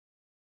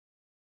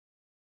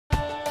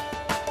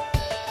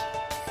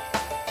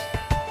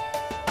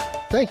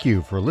Thank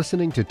you for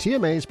listening to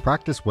TMA's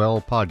Practice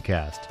Well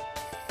podcast.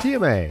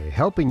 TMA,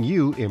 helping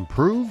you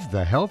improve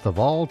the health of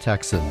all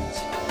Texans.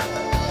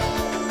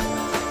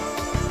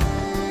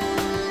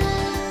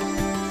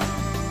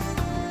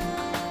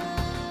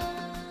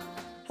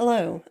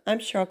 Hello, I'm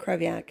Cheryl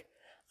Kroviak.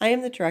 I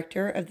am the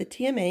director of the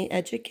TMA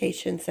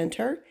Education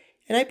Center,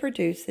 and I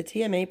produce the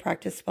TMA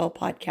Practice Well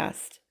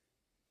podcast.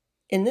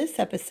 In this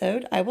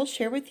episode, I will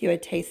share with you a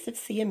taste of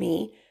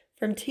CME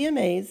from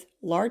TMA's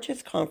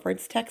largest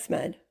conference,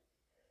 TexMed.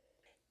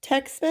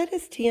 TexMed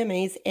is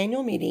TMA's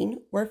annual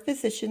meeting where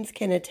physicians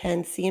can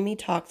attend CME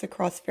talks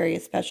across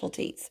various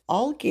specialties,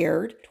 all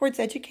geared towards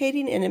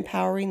educating and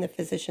empowering the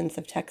physicians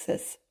of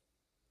Texas.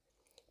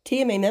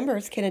 TMA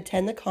members can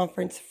attend the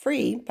conference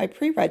free by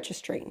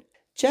pre-registering.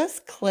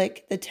 Just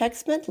click the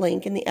TexMed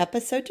link in the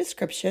episode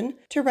description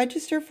to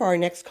register for our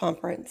next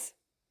conference.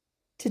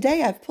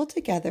 Today I've pulled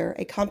together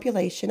a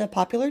compilation of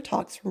popular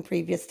talks from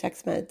previous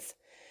TexMeds,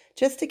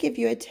 just to give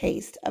you a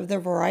taste of the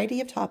variety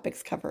of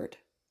topics covered.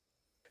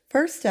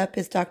 First up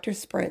is Dr.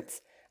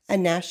 Sprintz, a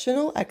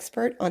national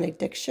expert on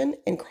addiction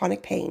and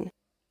chronic pain.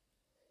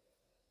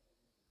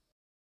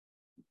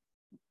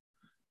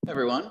 Hey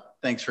everyone,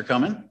 thanks for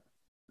coming.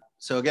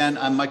 So again,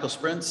 I'm Michael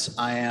Sprintz.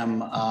 I am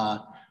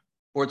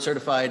board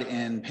certified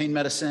in pain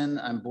medicine.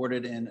 I'm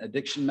boarded in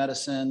addiction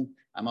medicine.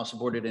 I'm also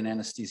boarded in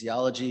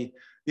anesthesiology.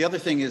 The other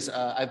thing is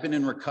I've been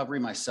in recovery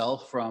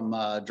myself from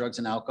drugs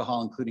and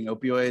alcohol, including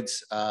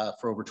opioids,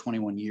 for over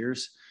 21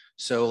 years.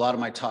 So a lot of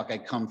my talk, I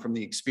come from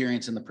the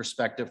experience and the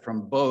perspective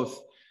from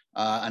both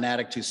an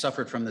addict who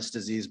suffered from this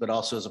disease, but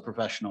also as a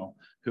professional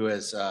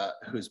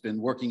who's been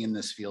working in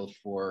this field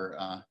for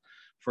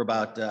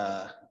about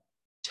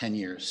 10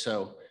 years.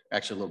 So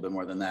actually a little bit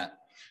more than that.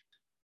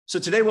 So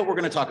today what we're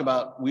going to talk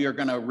about, we are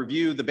going to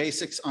review the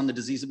basics on the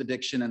disease of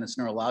addiction and its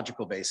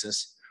neurological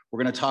basis.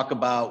 We're going to talk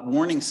about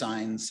warning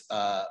signs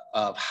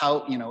of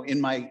how, in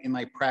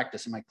my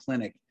practice, in my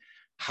clinic,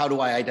 how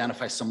do I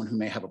identify someone who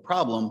may have a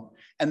problem?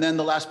 And then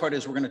the last part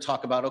is we're going to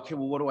talk about, okay,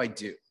 well, what do I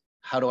do?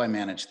 How do I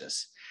manage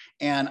this?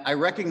 And I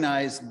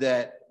recognize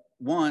that,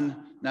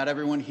 one, not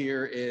everyone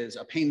here is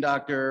a pain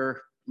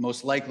doctor.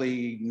 Most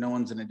likely no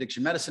one's an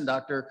addiction medicine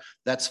doctor.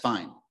 That's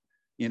fine.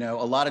 A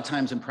lot of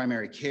times in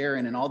primary care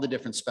and in all the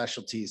different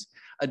specialties,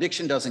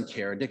 addiction doesn't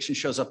care. Addiction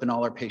shows up in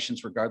all our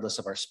patients regardless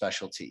of our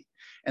specialty.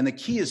 And the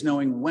key is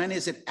knowing when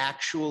is it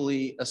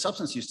actually a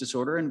substance use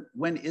disorder and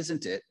when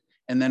isn't it?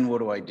 And then what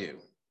do I do?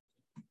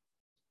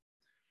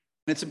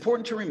 And it's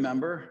important to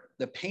remember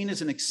that pain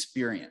is an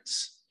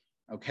experience,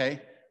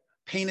 okay?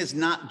 Pain is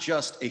not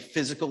just a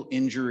physical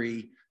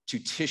injury to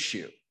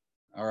tissue,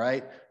 all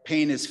right?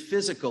 Pain is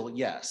physical,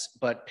 yes,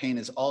 but pain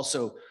is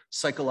also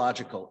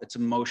psychological, it's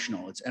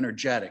emotional, it's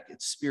energetic,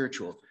 it's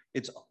spiritual,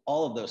 it's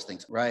all of those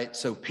things, right?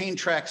 So pain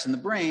tracks in the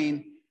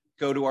brain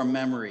go to our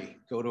memory,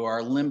 go to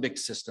our limbic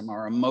system,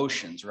 our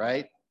emotions,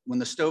 right? When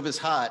the stove is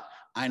hot,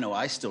 I know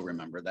I still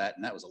remember that,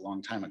 and that was a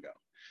long time ago.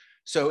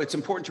 So it's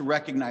important to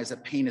recognize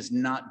that pain is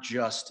not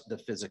just the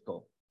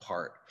physical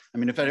part. I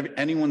mean, if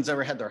anyone's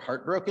ever had their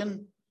heart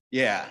broken,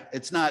 yeah,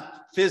 it's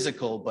not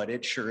physical, but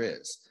it sure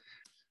is.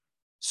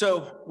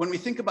 So when we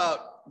think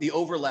about the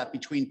overlap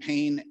between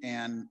pain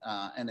and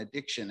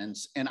addiction,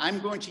 and I'm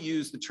going to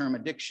use the term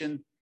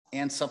addiction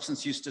and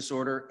substance use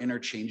disorder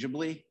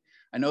interchangeably.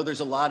 I know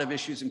there's a lot of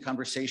issues and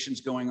conversations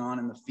going on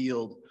in the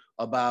field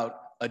about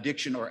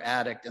addiction or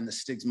addict and the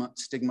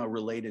stigma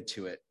related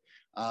to it.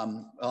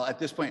 Well, at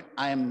this point,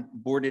 I am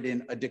boarded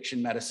in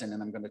addiction medicine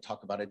and I'm going to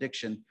talk about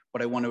addiction,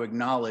 but I want to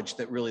acknowledge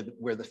that really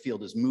where the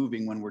field is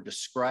moving when we're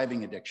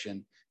describing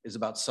addiction is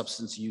about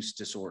substance use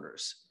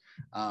disorders.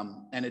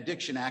 And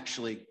addiction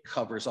actually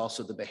covers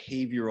also the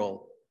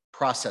behavioral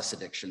process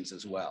addictions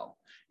as well.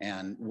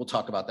 And we'll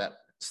talk about that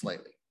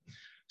slightly.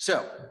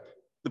 So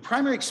the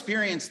primary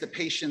experience that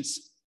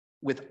patients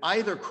with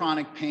either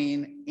chronic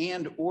pain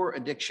and or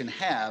addiction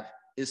have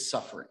is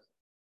suffering.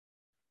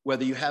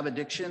 Whether you have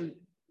addiction,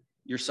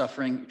 you're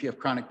suffering. If you have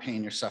chronic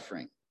pain, you're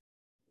suffering.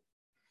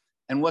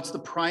 And what's the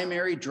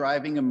primary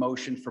driving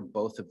emotion for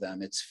both of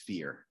them? It's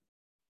fear.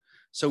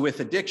 So with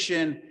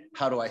addiction,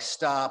 how do I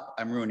stop?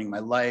 I'm ruining my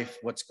life.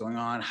 What's going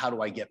on? How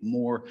do I get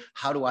more?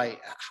 How do I,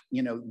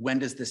 when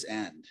does this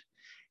end?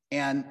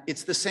 And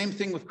it's the same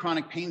thing with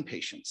chronic pain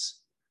patients.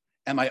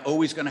 Am I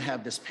always going to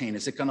have this pain?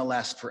 Is it going to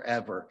last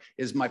forever?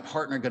 Is my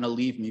partner going to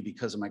leave me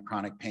because of my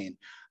chronic pain?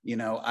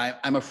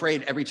 I'm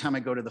afraid every time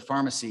I go to the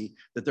pharmacy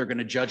that they're going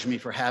to judge me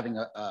for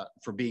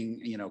for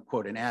being,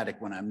 quote, an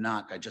addict when I'm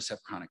not. I just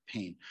have chronic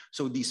pain.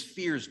 So these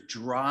fears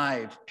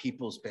drive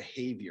people's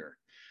behavior.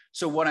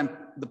 So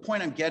the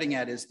point I'm getting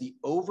at is the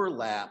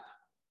overlap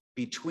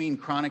between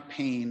chronic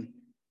pain,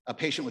 a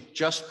patient with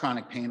just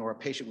chronic pain or a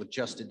patient with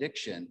just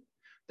addiction,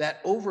 that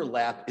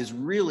overlap is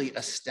really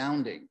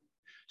astounding.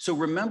 So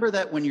remember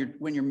that when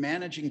you're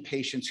managing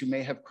patients who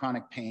may have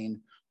chronic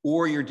pain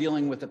or you're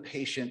dealing with a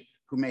patient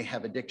who may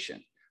have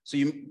addiction. So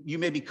you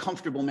may be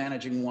comfortable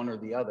managing one or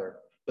the other,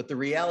 but the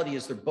reality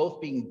is they're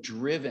both being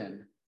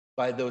driven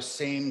by those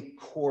same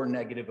core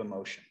negative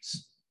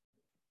emotions.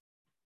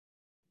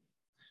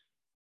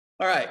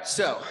 All right,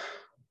 so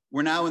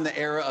we're now in the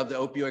era of the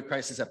opioid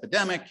crisis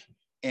epidemic,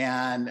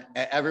 and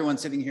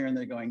everyone's sitting here and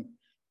they're going,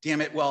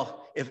 damn it,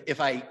 well, if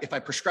I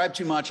prescribe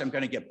too much, I'm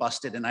going to get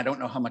busted, and I don't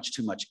know how much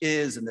too much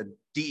is, and the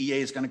DEA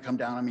is going to come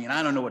down on me, and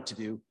I don't know what to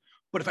do.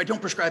 But if I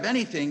don't prescribe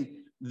anything,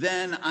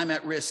 then I'm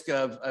at risk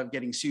of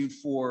getting sued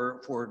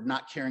for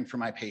not caring for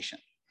my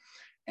patient.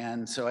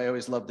 And so I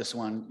always love this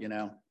one, you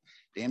know,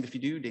 damned if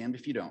you do, damned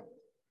if you don't.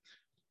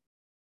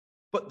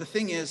 But the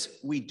thing is,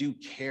 we do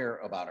care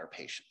about our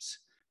patients.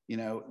 You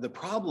know, the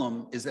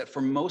problem is that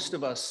for most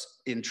of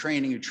us in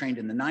training who trained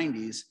in the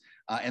 90s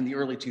and the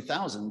early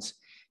 2000s,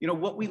 you know,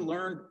 what we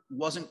learned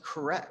wasn't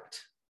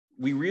correct.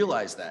 We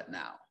realize that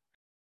now.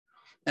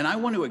 And I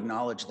want to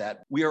acknowledge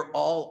that we are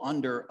all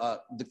under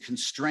the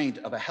constraint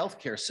of a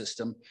healthcare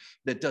system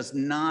that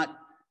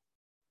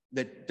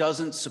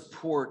doesn't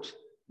support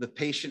the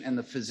patient and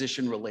the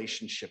physician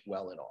relationship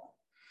well at all.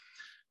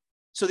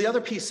 So the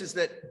other piece is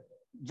that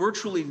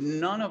virtually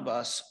none of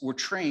us were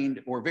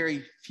trained, or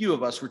very few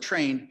of us were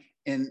trained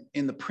in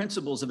the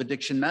principles of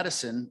addiction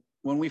medicine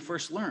when we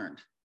first learned.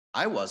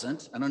 I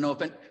wasn't. I don't know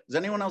if is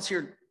anyone else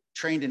here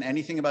trained in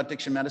anything about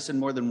addiction medicine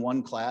more than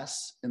one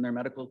class in their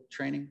medical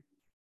training?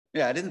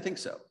 Yeah, I didn't think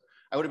so.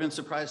 I would have been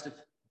surprised if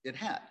it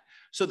had.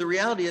 So the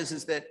reality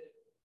is that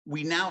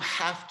we're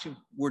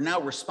now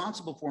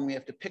responsible for, and we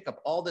have to pick up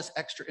all this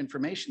extra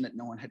information that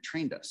no one had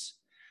trained us.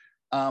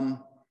 And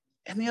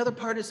the other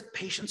part is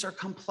patients are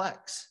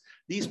complex.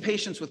 These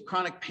patients with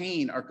chronic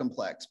pain are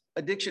complex.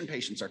 Addiction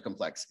patients are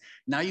complex.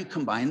 Now you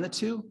combine the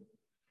two,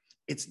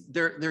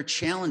 they're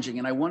challenging,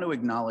 and I want to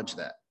acknowledge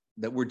that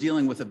we're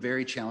dealing with a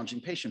very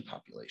challenging patient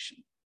population.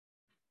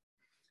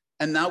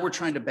 And now we're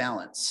trying to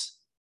balance,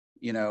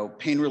 you know,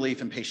 pain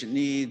relief and patient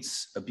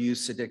needs,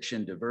 abuse,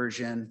 addiction,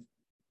 diversion.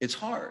 It's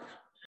hard.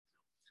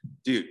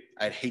 Dude,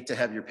 I'd hate to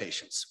have your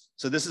patients.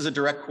 So this is a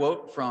direct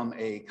quote from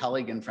a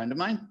colleague and friend of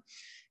mine.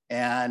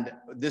 And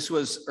this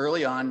was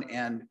early on,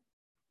 and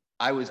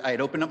I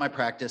had opened up my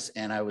practice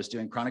and I was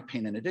doing chronic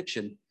pain and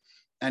addiction,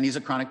 and he's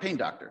a chronic pain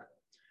doctor.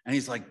 And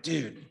he's like,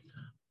 dude,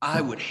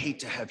 I would hate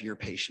to have your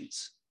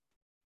patients.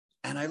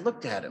 And I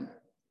looked at him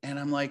and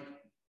I'm like,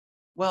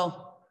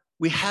 well,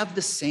 we have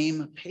the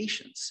same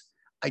patients.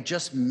 I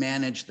just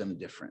manage them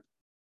different.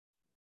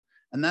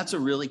 And that's a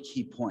really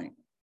key point.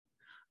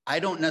 I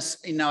don't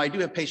necessarily, now I do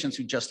have patients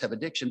who just have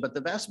addiction, but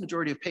the vast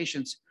majority of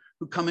patients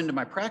who come into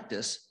my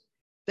practice,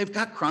 they've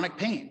got chronic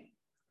pain.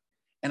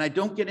 And I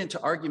don't get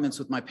into arguments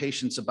with my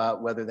patients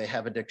about whether they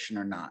have addiction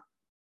or not,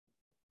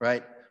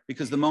 right?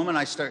 Because the moment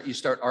you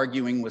start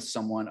arguing with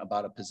someone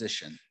about a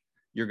position,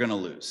 you're gonna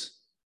lose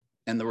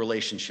and the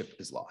relationship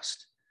is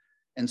lost.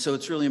 And so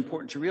it's really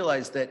important to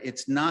realize that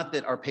it's not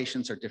that our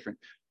patients are different.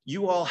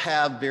 You all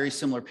have very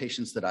similar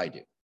patients that I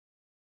do.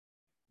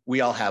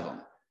 We all have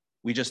them.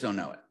 We just don't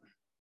know it.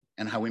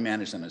 And how we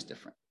manage them is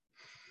different.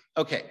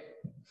 Okay,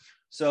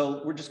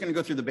 so we're just gonna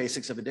go through the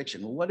basics of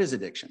addiction. Well, what is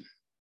addiction?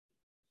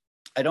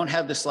 I don't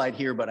have this slide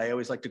here, but I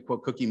always like to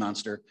quote Cookie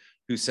Monster,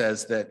 who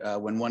says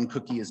that when one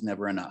cookie is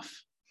never enough.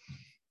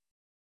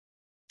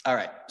 All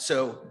right,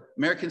 so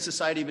American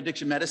Society of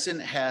Addiction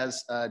Medicine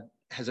has a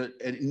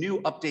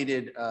new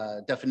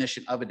updated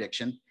definition of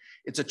addiction.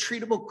 It's a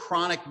treatable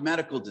chronic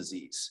medical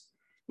disease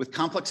with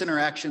complex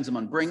interactions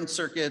among brain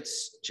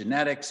circuits,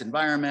 genetics,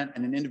 environment,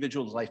 and an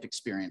individual's life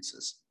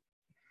experiences.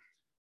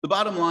 The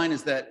bottom line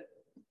is that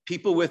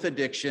people with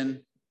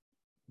addiction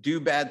do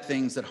bad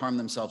things that harm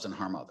themselves and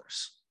harm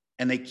others.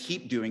 And they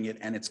keep doing it,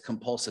 and it's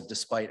compulsive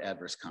despite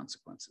adverse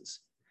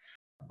consequences.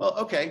 Well,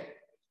 okay,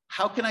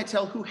 how can I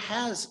tell who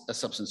has a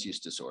substance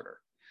use disorder?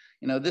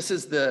 You know, this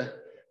is the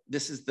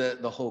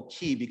whole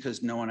key,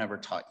 because no one ever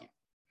taught you.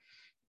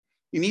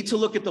 You need to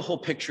look at the whole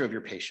picture of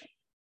your patient.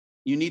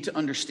 You need to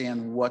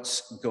understand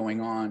what's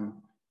going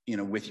on, you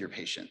know, with your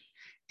patient.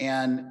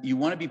 And you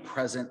want to be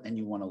present and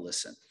you want to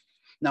listen.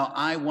 Now,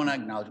 I want to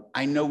acknowledge,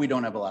 I know we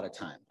don't have a lot of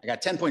time. I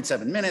got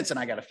 10.7 minutes and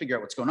I got to figure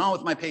out what's going on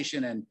with my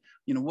patient, and,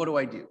 you know, what do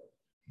I do?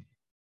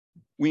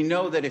 We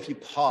know that if you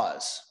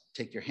pause,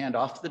 take your hand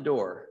off the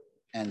door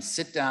and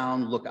sit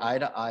down, look eye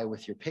to eye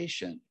with your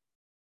patient,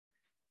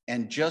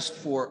 and just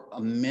for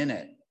a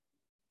minute,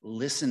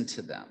 listen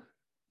to them.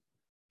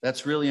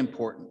 That's really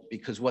important,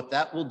 because what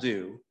that will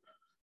do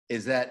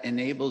is that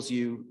enables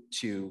you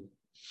to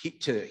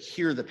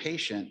hear the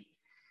patient,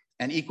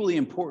 and equally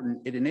important,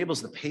 it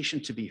enables the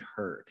patient to be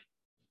heard.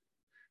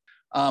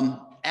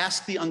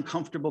 Ask the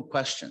uncomfortable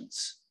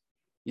questions.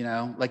 You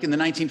know, like in the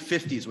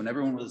 1950s, when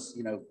everyone was,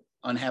 you know,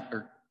 unhappy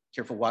or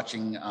careful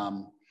watching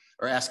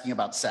or asking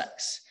about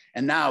sex.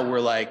 And now we're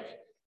like,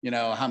 you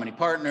know, how many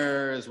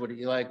partners, what do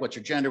you like, what's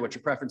your gender, what's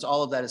your preference,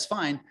 all of that is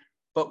fine.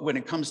 But when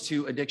it comes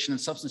to addiction and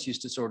substance use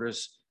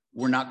disorders,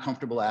 we're not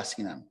comfortable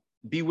asking them.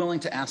 Be willing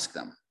to ask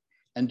them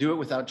and do it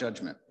without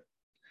judgment.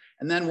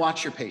 And then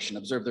watch your patient,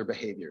 observe their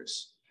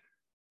behaviors.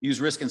 Use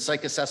risk and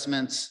psych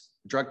assessments,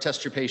 drug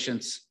test your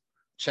patients,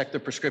 check their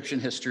prescription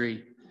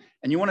history.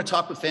 And you want to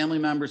talk with family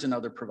members and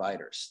other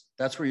providers.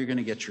 That's where you're going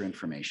to get your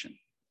information.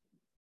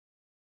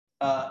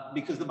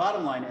 Because the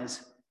bottom line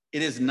is,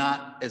 it is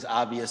not as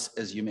obvious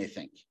as you may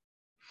think.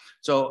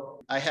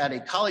 So I had a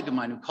colleague of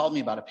mine who called me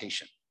about a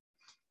patient.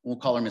 We'll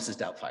call her Mrs.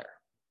 Doubtfire.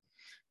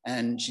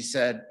 And she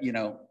said,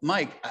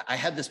 Mike, I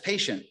had this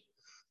patient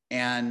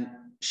and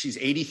she's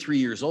 83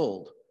 years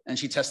old and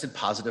she tested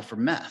positive for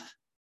meth.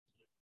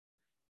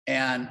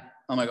 And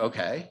I'm like,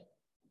 okay.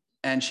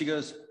 And she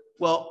goes,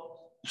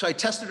 well, so I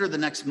tested her the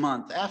next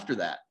month after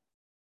that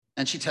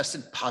and she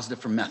tested positive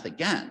for meth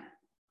again.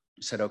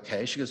 I said,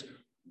 okay. She goes,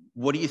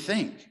 what do you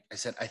think? I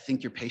said, I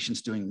think your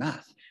patient's doing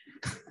meth.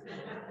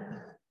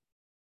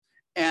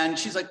 And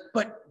she's like,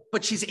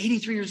 but she's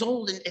 83 years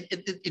old. And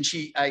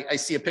I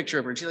see a picture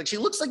of her and she's like, she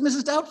looks like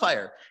Mrs.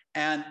 Doubtfire.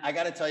 And I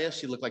got to tell you,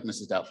 she looked like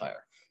Mrs.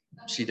 Doubtfire.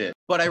 She did.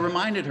 But I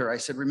reminded her, I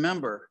said,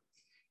 remember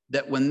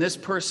that when this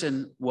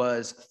person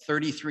was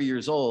 33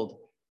 years old,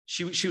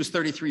 she was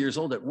 33 years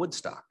old at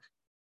Woodstock.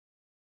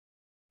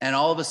 And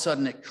all of a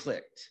sudden it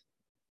clicked.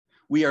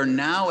 We are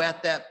now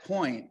at that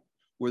point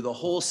where the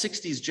whole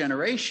 60s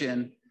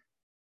generation,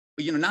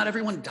 not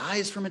everyone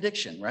dies from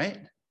addiction, right?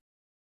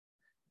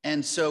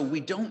 And so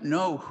we don't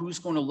know who's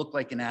going to look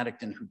like an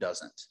addict and who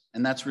doesn't.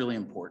 And that's really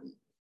important.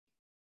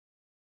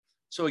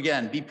 So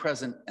again, be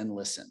present and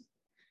listen.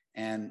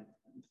 And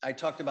I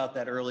talked about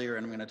that earlier,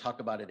 and I'm going to talk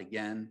about it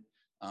again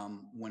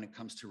when it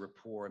comes to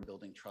rapport and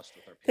building trust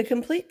with our patients. The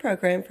complete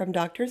program from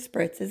Dr.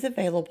 Spritz is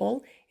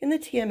available in the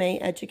TMA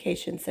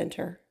Education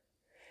Center.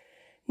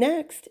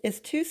 Next is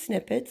 2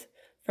 snippets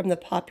from the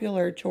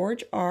popular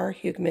George R.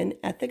 Hugman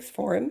Ethics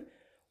Forum,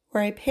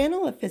 where a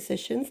panel of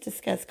physicians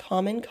discuss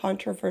common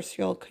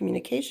controversial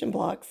communication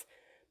blocks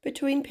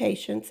between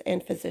patients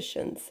and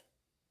physicians.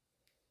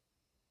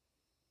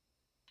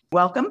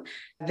 Welcome.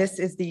 This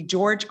is the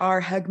George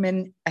R.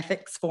 Hugman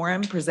Ethics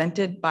Forum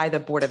presented by the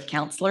Board of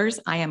Counselors.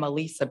 I am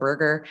Elisa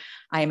Berger.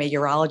 I am a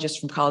urologist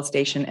from College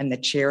Station and the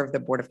chair of the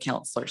Board of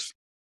Counselors.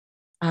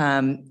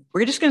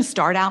 We're just going to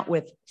start out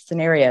with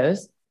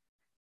scenarios.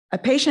 A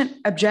patient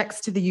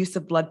objects to the use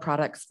of blood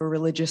products for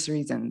religious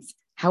reasons.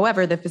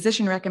 However, the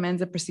physician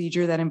recommends a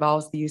procedure that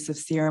involves the use of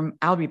serum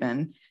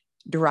albumin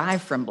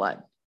derived from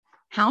blood.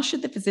 How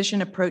should the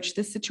physician approach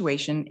this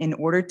situation in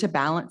order to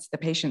balance the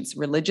patient's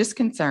religious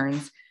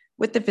concerns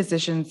with the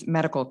physician's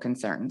medical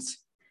concerns?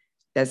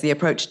 Does the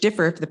approach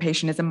differ if the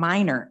patient is a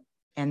minor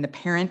and the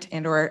parent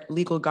and or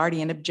legal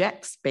guardian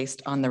objects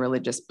based on the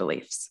religious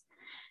beliefs?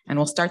 And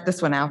we'll start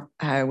this one out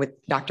with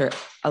Dr.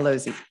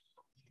 Alozzi.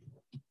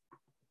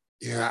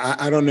 Yeah,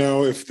 I don't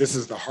know if this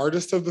is the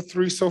hardest of the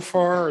 3 so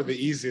far or the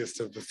easiest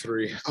of the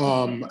 3.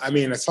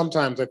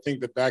 Sometimes I think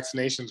that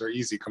vaccinations are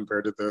easy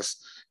compared to this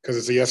because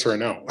it's a yes or a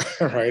no,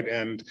 right?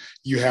 And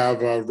you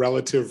have a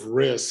relative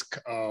risk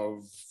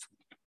of,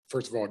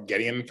 first of all,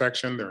 getting an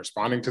infection, they're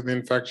responding to the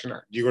infection,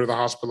 or do you go to the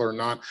hospital or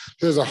not?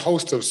 There's a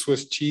host of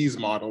Swiss cheese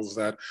models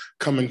that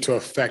come into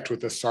effect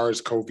with the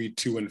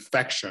SARS-CoV-2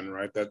 infection,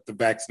 right? That the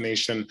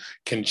vaccination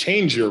can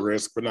change your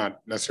risk, but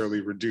not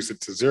necessarily reduce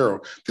it to 0.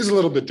 This is a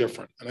little bit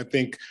different. And I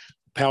think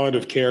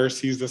palliative care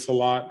sees this a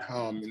lot.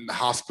 In the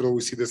hospital,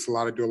 we see this a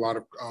lot. I do a lot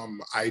of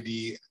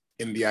ID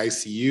in the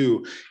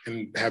ICU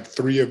and have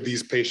 3 of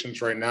these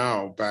patients right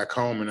now back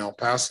home in El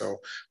Paso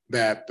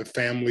that the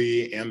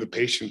family and the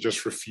patient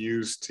just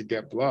refuse to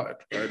get blood,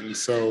 right? And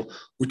so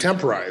we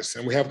temporize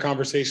and we have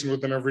conversations with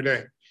them every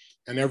day.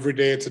 And every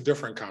day it's a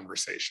different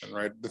conversation,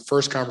 right? The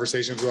first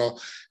conversation is,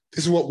 well,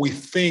 this is what we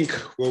think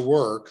will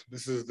work.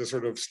 This is the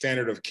sort of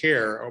standard of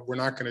care. Oh, we're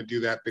not going to do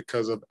that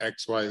because of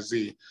X, Y,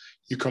 Z.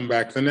 You come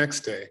back the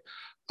next day.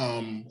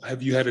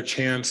 Have you had a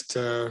chance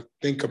to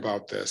think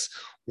about this?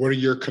 What are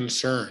your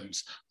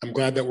concerns? I'm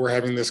glad that we're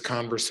having this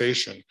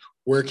conversation.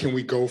 Where can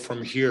we go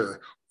from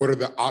here? What are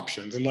the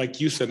options? And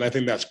like you said, and I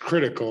think that's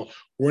critical,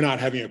 we're not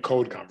having a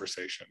code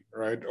conversation,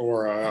 right?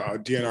 Or a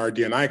DNR,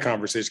 DNI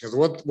conversation,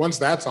 because once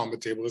that's on the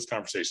table, this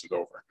conversation's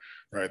over,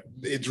 right?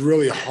 It's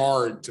really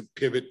hard to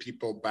pivot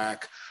people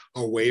back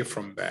away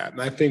from that.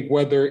 And I think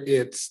whether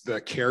it's the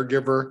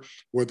caregiver,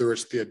 whether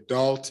it's the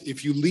adult,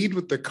 if you lead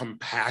with the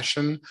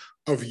compassion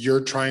of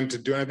you're trying to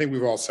do, and I think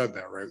we've all said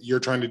that, right? You're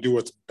trying to do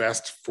what's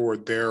best for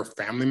their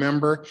family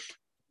member.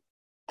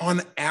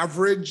 On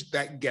average,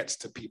 that gets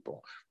to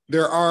people.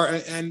 There are,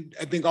 and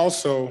I think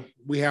also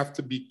we have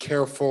to be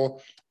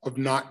careful of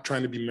not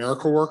trying to be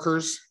miracle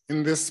workers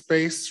in this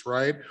space,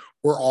 right?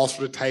 We're all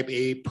sort of type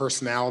A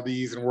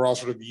personalities and we're all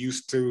sort of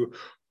used to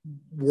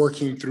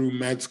working through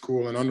med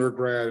school and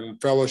undergrad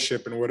and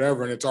fellowship and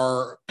whatever. And it's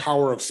our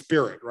power of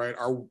spirit, right?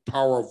 Our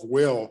power of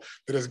will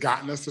that has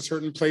gotten us to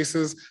certain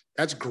places.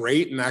 That's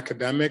great in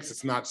academics.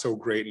 It's not so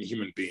great in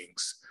human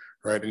beings,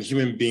 right? And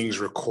human beings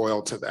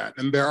recoil to that.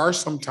 And there are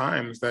some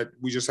times that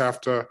we just have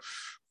to,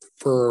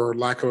 for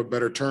lack of a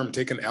better term,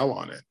 take an L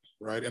on it,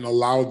 right? And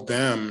allow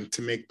them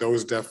to make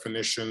those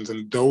definitions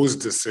and those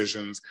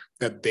decisions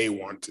that they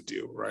want to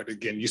do, right?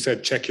 Again, you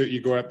said check your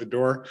ego at the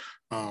door.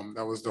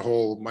 That was the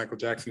whole Michael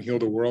Jackson Heal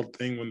the World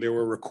thing when they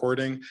were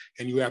recording.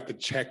 And you have to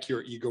check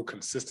your ego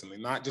consistently,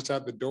 not just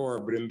at the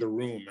door, but in the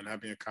room and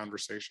having a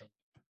conversation.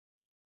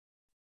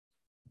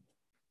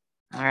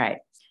 All right,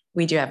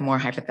 we do have more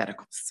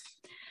hypotheticals.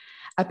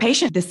 A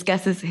patient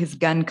discusses his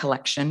gun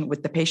collection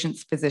with the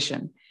patient's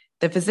physician.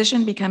 The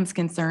physician becomes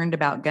concerned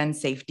about gun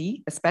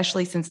safety,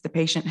 especially since the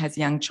patient has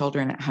young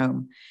children at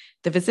home.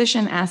 The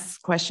physician asks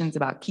questions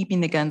about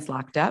keeping the guns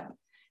locked up.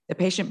 The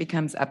patient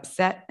becomes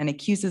upset and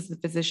accuses the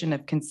physician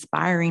of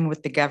conspiring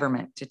with the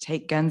government to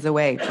take guns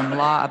away from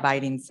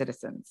law-abiding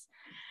citizens.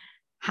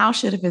 How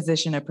should a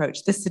physician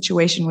approach this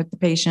situation with the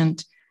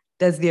patient?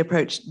 Does the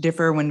approach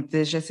differ when the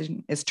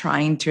physician is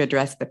trying to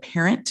address the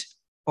parent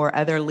or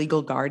other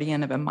legal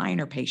guardian of a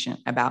minor patient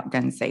about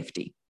gun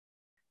safety?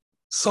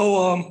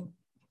 So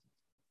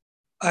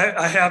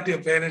I have the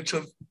advantage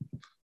of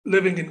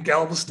living in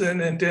Galveston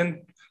and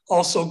then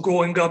also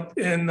growing up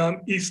in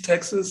East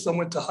Texas. I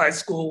went to high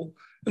school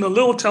in a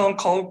little town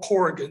called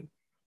Corrigan,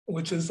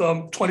 which is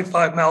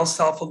 25 miles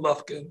south of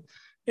Lufkin.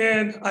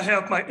 And I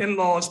have my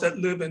in-laws that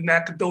live in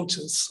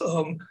Nacogdoches.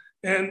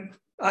 And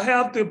I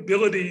have the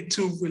ability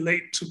to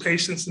relate to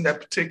patients in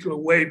that particular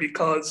way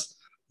because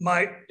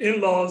my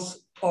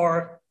in-laws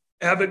are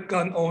avid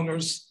gun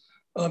owners.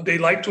 They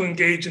like to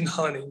engage in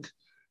hunting.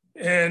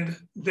 And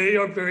they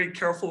are very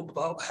careful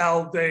about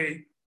how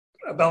they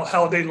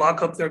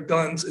lock up their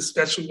guns,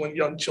 especially when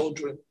young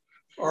children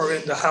are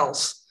in the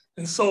house.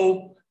 And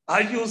so I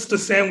use the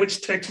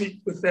sandwich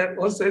technique with that.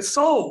 I say,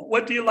 so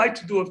what do you like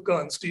to do with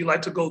guns? Do you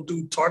like to go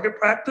do target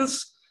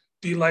practice?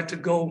 Do you like to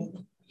go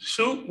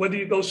shoot? What do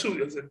you go shoot?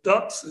 Is it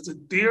ducks? Is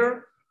it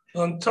deer?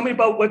 Tell me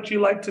about what you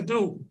like to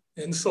do.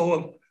 And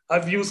so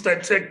I've used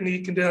that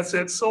technique. And then I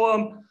said,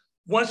 so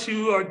once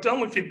you are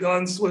done with your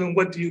guns, well,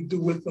 what do you do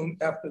with them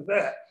after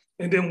that?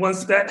 And then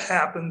once that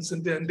happens,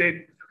 and then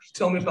they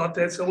tell me about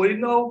that. So,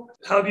 well,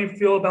 how do you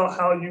feel about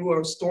how you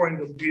are storing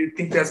them? Do you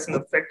think that's an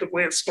effective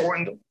way of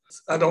storing them?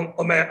 I don't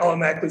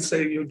automatically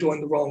say you're doing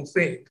the wrong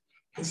thing.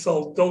 And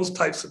so those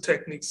types of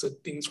techniques are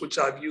things which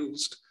I've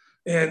used.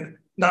 And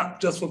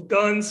not just with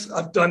guns,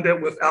 I've done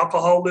that with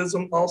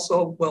alcoholism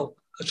also. Well,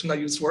 I should not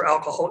use the word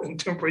alcohol,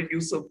 intemperate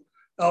use of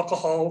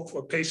alcohol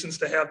for patients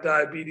that have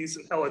diabetes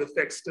and how it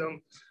affects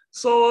them.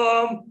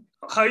 So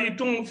how are you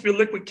doing with your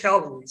liquid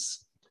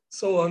calories?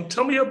 So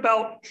tell me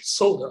about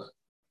soda.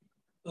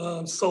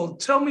 So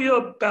tell me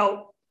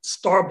about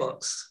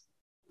Starbucks.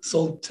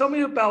 So tell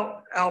me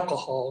about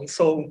alcohol. And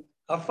so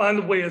I find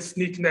a way of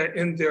sneaking that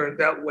in there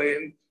that way.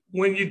 And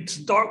when you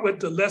start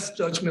with the less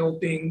judgmental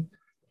thing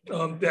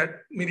that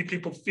many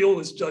people feel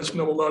is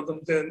judgmental of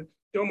them, then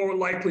they're more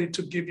likely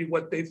to give you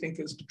what they think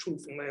is the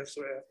truthful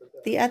answer after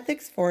that. The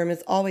Ethics Forum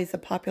is always a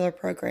popular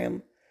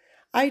program.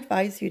 I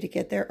advise you to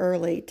get there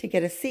early to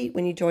get a seat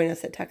when you join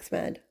us at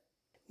TexMed.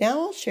 Now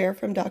I'll share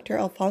from Dr.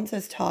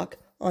 Alfonso's talk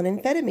on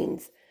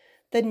amphetamines,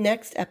 the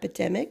next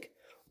epidemic,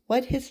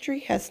 what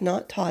history has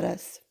not taught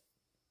us.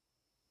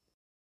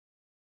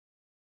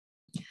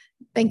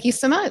 Thank you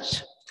so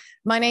much.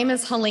 My name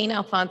is Helene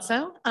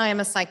Alfonso. I am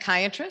a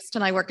psychiatrist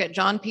and I work at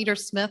John Peter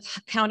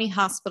Smith County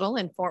Hospital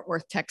in Fort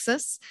Worth,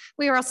 Texas.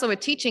 We are also a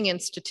teaching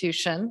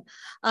institution.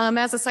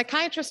 As a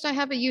psychiatrist, I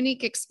have a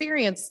unique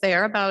experience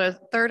there. About a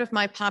third of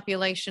my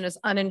population is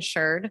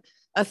uninsured,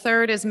 a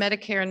third is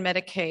Medicare and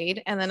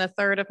Medicaid, and then a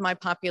third of my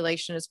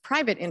population is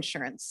private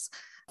insurance.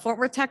 Fort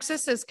Worth,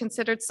 Texas is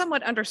considered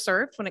somewhat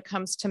underserved when it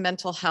comes to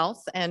mental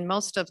health, and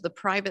most of the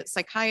private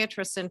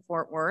psychiatrists in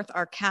Fort Worth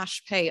are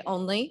cash pay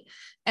only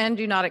and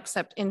do not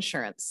accept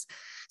insurance.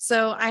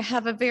 So I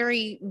have a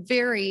very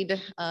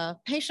varied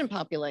patient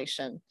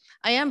population.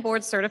 I am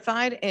board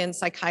certified in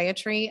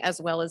psychiatry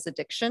as well as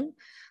addiction,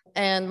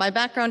 and my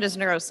background is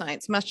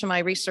neuroscience. Much of my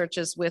research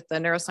is with the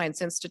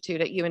Neuroscience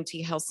Institute at UNT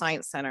Health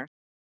Science Center.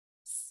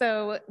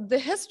 So the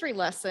history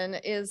lesson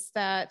is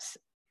that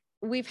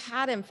we've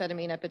had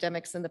amphetamine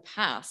epidemics in the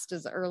past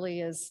as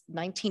early as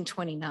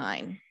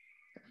 1929.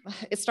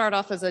 It started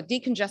off as a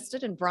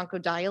decongestant and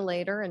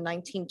bronchodilator in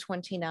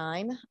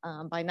 1929.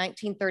 By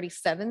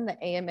 1937,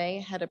 the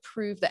AMA had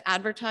approved the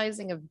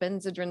advertising of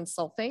benzodrine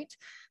sulfate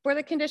for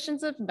the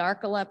conditions of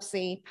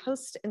narcolepsy,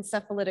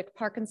 post-encephalitic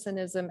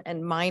Parkinsonism,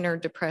 and minor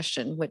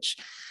depression, which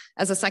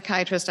as a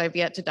psychiatrist, I've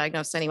yet to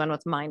diagnose anyone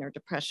with minor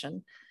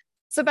depression.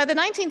 So by the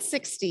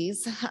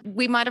 1960s,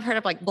 we might have heard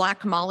of like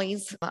black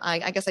mollies.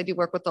 I guess I do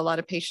work with a lot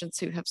of patients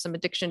who have some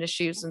addiction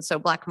issues. And so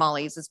black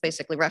mollies is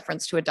basically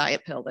reference to a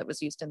diet pill that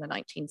was used in the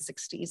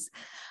 1960s.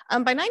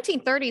 By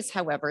 1930s,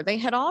 however, they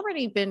had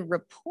already been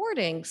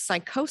reporting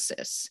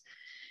psychosis.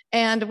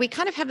 And we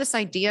kind of have this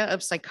idea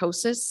of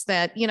psychosis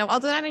that,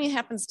 although that only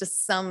happens to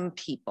some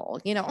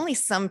people, only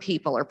some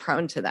people are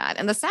prone to that.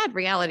 And the sad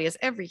reality is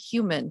every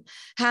human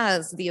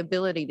has the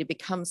ability to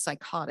become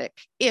psychotic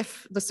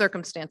if the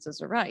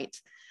circumstances are right.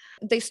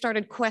 They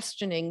started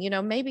questioning,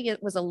 maybe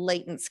it was a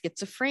latent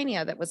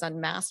schizophrenia that was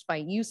unmasked by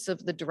use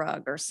of the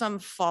drug or some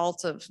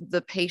fault of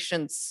the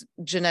patient's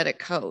genetic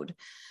code.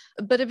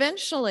 But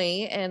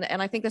eventually, and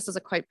I think this is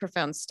a quite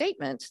profound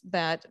statement,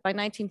 that by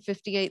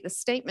 1958, the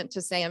statement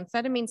to say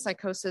amphetamine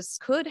psychosis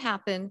could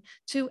happen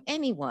to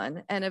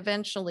anyone and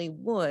eventually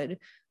would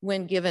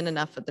when given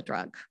enough of the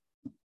drug.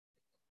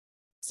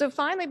 So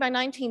finally, by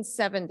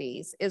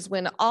 1970s is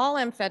when all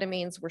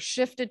amphetamines were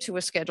shifted to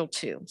a Schedule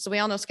II. So we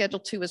all know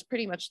Schedule II is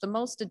pretty much the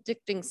most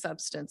addicting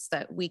substance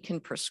that we can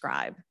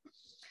prescribe.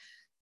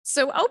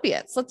 So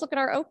opiates, let's look at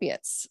our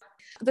opiates.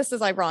 This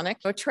is ironic.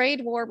 A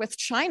trade war with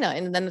China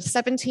and then the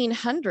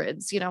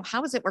 1700s.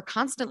 How is it we're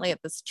constantly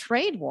at this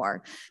trade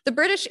war? The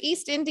British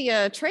East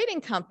India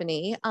Trading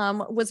Company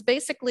was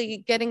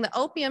basically getting the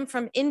opium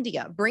from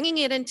India, bringing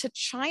it into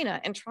China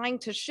and trying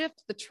to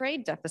shift the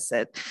trade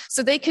deficit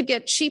so they could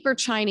get cheaper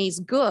Chinese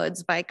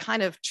goods by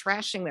kind of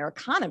trashing their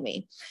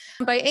economy.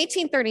 By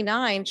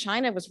 1839,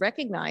 China was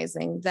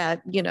recognizing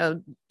that,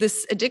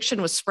 this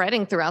addiction was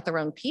spreading throughout their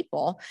own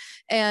people.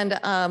 And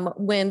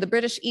when the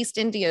British East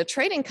India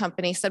Trading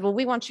Company said, well,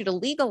 we want you to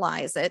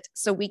legalize it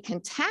so we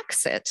can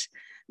tax it,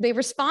 they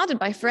responded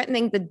by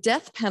threatening the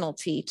death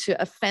penalty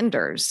to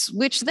offenders,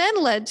 which then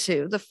led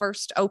to the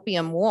first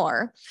Opium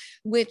War,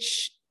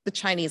 which the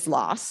Chinese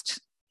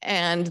lost,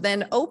 and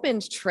then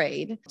opened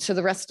trade to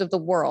the rest of the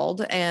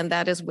world. And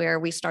that is where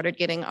we started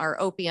getting our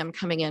opium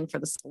coming in for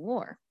the Civil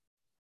War.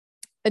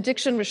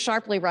 Addiction was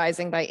sharply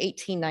rising by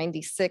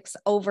 1896,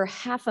 over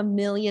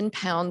 500,000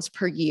 pounds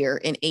per year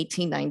in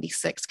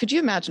 1896. Could you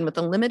imagine with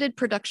the limited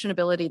production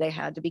ability they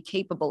had to be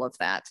capable of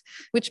that,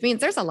 which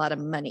means there's a lot of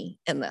money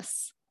in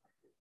this.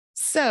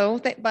 So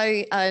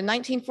by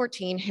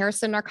 1914,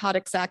 Harrison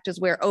Narcotics Act is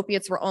where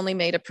opiates were only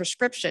made a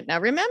prescription. Now,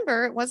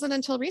 remember, it wasn't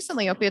until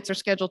recently opiates are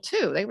Schedule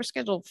II. They were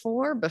Schedule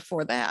IV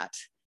before that.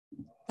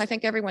 I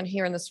think everyone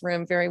here in this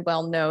room very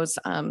well knows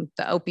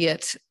the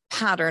opiate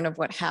pattern of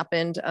what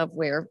happened, of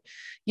where,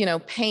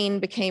 pain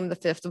became the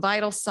fifth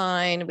vital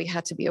sign. We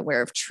had to be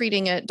aware of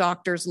treating it.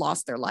 Doctors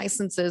lost their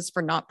licenses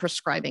for not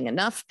prescribing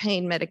enough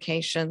pain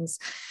medications.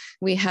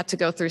 We had to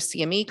go through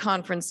CME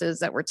conferences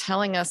that were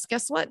telling us,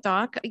 guess what,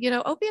 doc,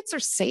 opiates are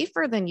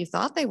safer than you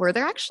thought they were.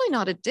 They're actually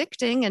not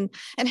addicting.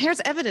 And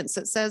here's evidence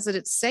that says that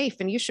it's safe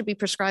and you should be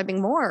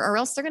prescribing more, or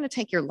else they're going to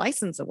take your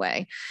license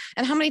away.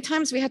 And how many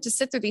times we had to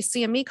sit through these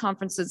CME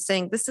conferences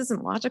saying, this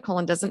isn't logical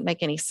and doesn't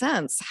make any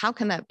sense. How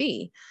can that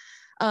be?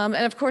 And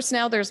of course,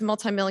 now there's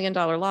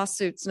multi-million-dollar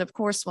lawsuits. And of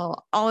course,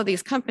 while all of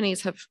these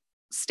companies have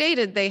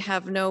stated they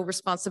have no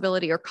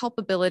responsibility or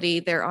culpability,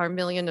 there are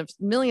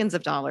millions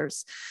of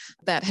dollars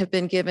that have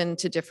been given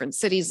to different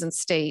cities and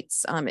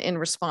states in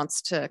response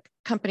to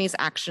companies'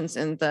 actions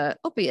in the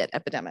opiate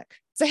epidemic.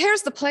 So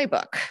here's the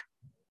playbook.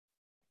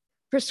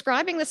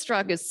 Prescribing this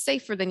drug is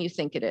safer than you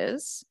think it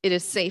is. It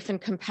is safe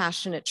and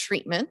compassionate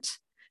treatment.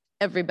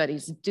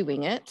 Everybody's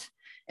doing it.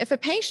 If a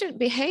patient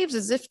behaves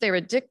as if they're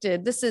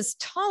addicted, this is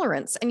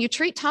tolerance, and you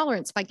treat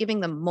tolerance by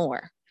giving them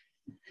more.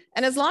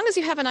 And as long as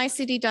you have an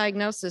ICD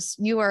diagnosis,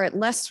 you are at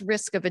less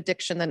risk of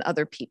addiction than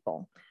other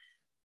people.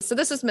 So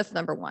this is myth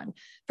number one.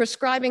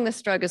 Prescribing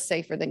this drug is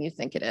safer than you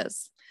think it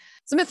is.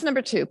 So myth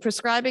number two,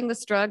 prescribing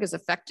this drug is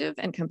effective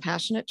and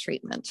compassionate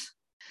treatment.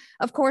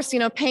 Of course,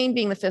 pain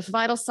being the fifth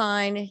vital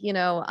sign,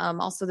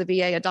 also the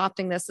VA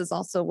adopting this is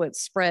also what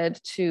spread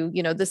to,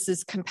 this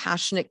is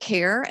compassionate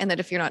care, and that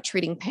if you're not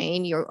treating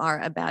pain, you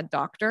are a bad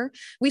doctor.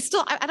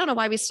 I don't know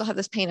why we still have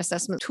this pain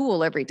assessment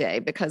tool every day,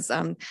 because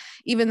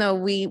even though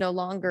we no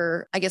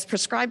longer,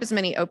 prescribe as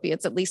many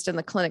opiates, at least in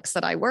the clinics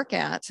that I work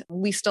at,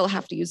 we still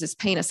have to use this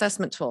pain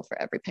assessment tool for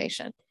every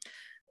patient.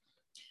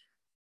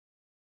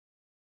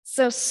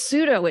 So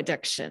pseudo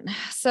addiction.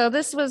 So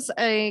this was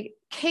a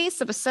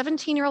case of a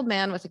 17-year-old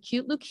man with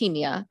acute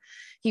leukemia.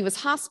 He was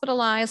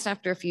hospitalized.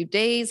 After a few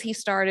days, he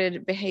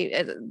started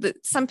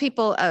some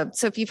people,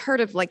 so if you've heard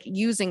of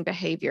using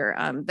behavior,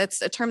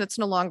 that's a term that's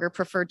no longer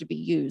preferred to be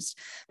used.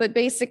 But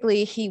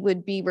basically, he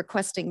would be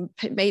requesting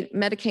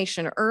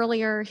medication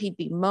earlier. He'd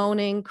be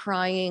moaning,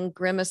 crying,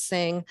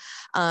 grimacing,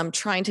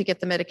 trying to get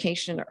the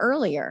medication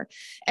earlier.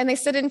 And they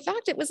said, in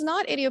fact, it was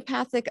not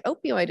idiopathic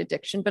opioid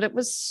addiction, but it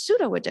was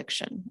pseudo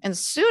addiction. And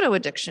pseudo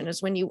addiction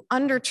is when you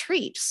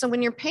undertreat. So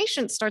when your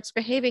patient starts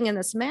behaving in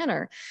this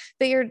manner,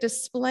 they are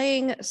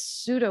displaying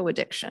pseudo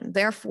addiction.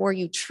 Therefore,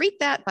 you treat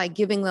that by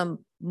giving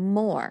them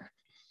more.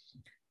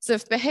 So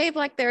if they behave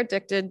like they're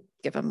addicted,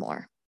 give them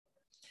more.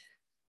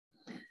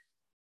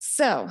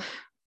 So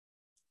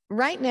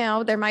right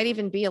now, there might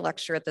even be a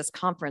lecture at this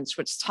conference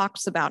which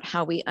talks about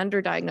how we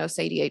underdiagnose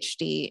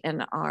ADHD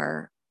and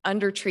are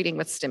undertreating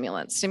with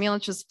stimulants.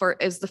 Stimulants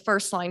is the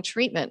first line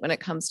treatment when it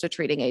comes to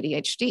treating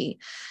ADHD.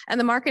 And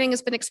the marketing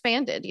has been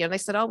expanded. They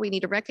said, we need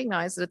to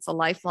recognize that it's a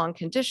lifelong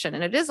condition.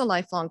 And it is a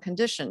lifelong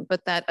condition,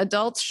 but that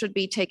adults should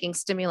be taking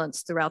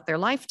stimulants throughout their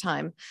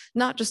lifetime,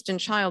 not just in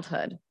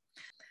childhood.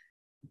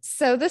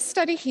 So this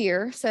study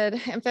here said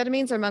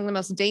amphetamines are among the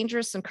most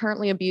dangerous and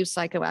currently abused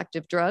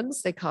psychoactive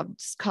drugs. They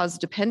cause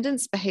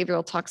dependence,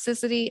 behavioral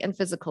toxicity, and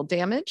physical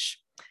damage.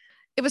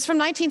 It was from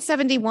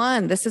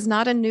 1971. This is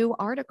not a new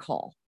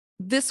article.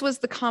 This was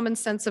the common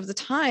sense of the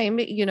time,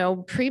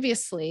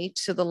 previously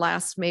to the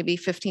last maybe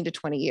 15 to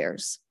 20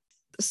 years.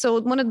 So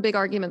one of the big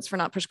arguments for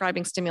not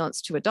prescribing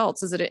stimulants to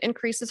adults is that it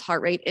increases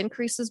heart rate,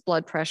 increases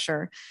blood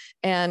pressure,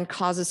 and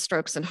causes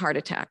strokes and heart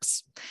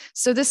attacks.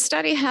 So this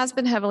study has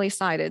been heavily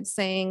cited,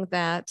 saying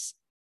that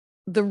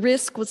the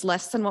risk was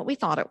less than what we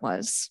thought it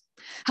was.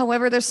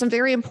 However, there's some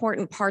very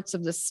important parts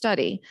of this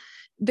study.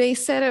 They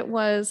said it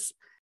was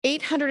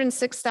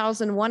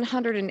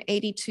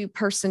 806,182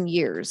 person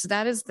years.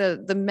 That is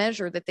the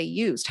measure that they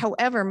used.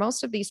 However,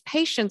 most of these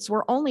patients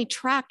were only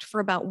tracked for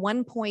about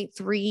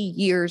 1.3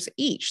 years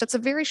each. That's a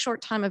very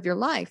short time of your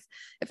life.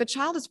 If a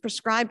child is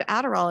prescribed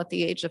Adderall at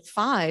the age of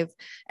 5,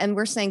 and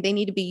we're saying they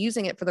need to be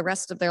using it for the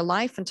rest of their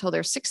life until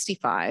they're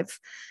 65,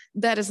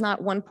 that is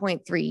not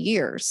 1.3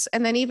 years.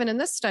 And then even in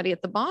this study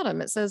at the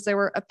bottom, it says there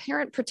were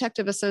apparent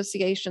protective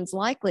associations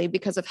likely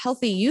because of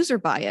healthy user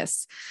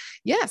bias.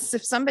 Yes,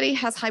 if somebody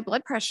has high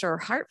blood pressure or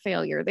heart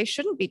failure, they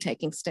shouldn't be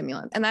taking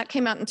stimulant. And that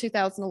came out in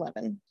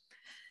 2011.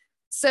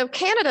 So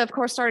Canada, of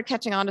course, started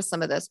catching on to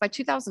some of this. By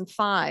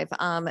 2005,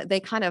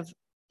 they kind of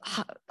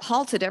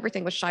halted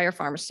everything with Shire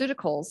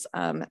Pharmaceuticals,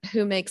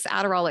 who makes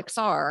Adderall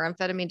XR,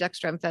 amphetamine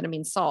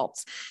dextroamphetamine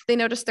salts. They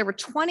noticed there were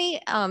 20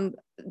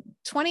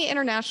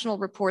 international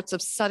reports of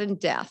sudden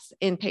death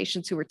in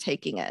patients who were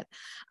taking it,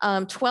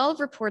 12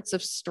 reports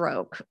of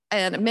stroke,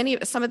 and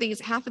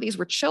half of these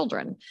were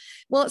children.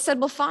 Well, it said,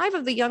 well, 5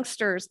 of the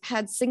youngsters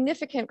had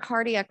significant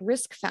cardiac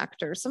risk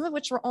factors, some of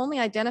which were only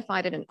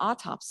identified in an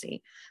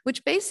autopsy,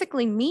 which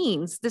basically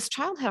means this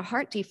child had a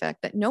heart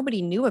defect that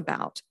nobody knew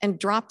about and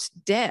dropped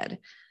dead.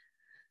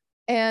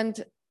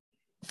 And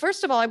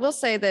first of all, I will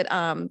say that,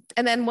 and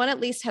then one at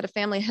least had a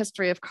family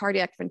history of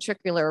cardiac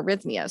ventricular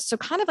arrhythmias. So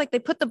kind of like they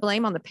put the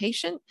blame on the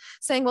patient,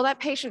 saying, well, that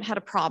patient had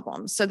a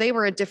problem, so they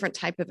were a different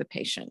type of a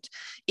patient.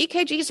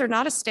 EKGs are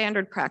not a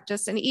standard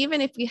practice. And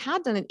even if we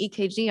had done an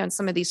EKG on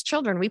some of these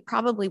children, we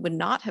probably would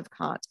not have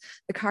caught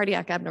the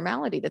cardiac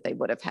abnormality that they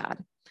would have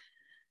had.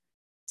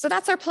 So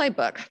that's our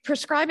playbook.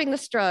 Prescribing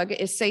this drug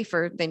is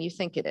safer than you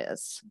think it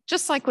is,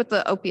 just like with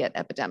the opiate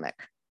epidemic.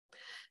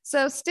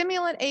 So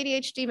stimulant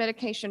ADHD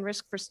medication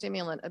risk for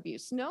stimulant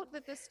abuse. Note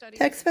that this study...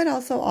 TexMed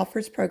also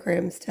offers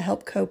programs to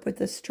help cope with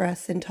the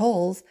stress and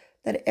tolls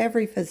that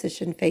every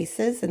physician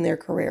faces in their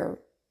career.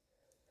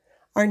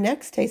 Our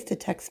next taste of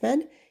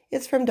TexMed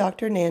is from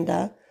Dr.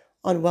 Nanda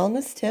on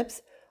wellness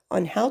tips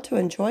on how to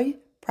enjoy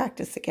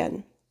practice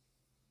again.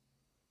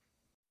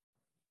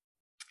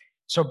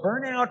 So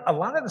burnout, a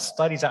lot of the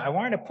studies, I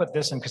wanted to put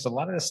this in because a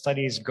lot of the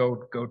studies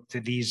go to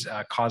these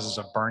causes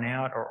of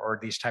burnout or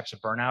these types of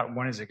burnout.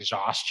 One is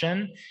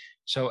exhaustion,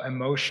 so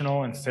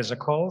emotional and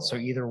physical, so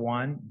either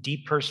one.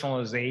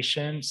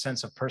 Depersonalization,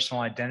 sense of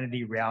personal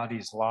identity, reality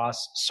is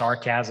lost,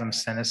 sarcasm,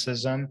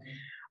 cynicism.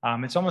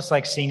 It's almost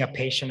like seeing a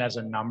patient as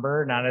a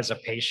number, not as a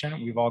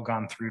patient. We've all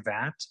gone through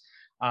that.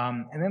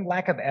 And then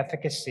lack of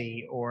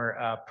efficacy or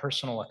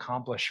personal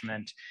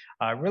accomplishment.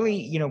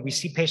 Really, we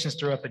see patients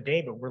throughout the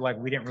day, but we're like,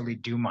 we didn't really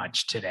do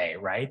much today,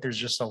 right? There's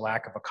just a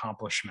lack of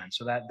accomplishment.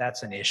 So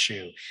that's an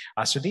issue.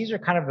 So these are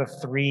kind of the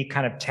 3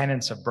 kind of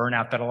tenets of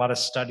burnout that a lot of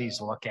studies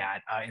look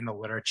at in the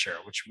literature,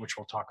 which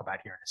we'll talk about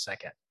here in a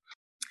second.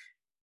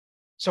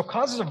 So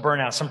causes of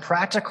burnout, some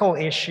practical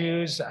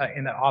issues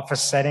in the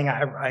office setting.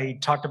 I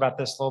talked about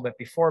this a little bit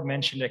before,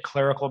 mentioned it,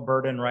 clerical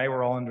burden, right?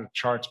 We're all under the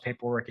charts,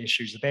 paperwork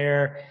issues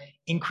there,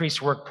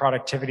 increased work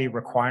productivity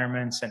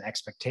requirements and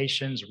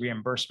expectations,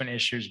 reimbursement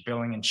issues,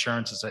 billing,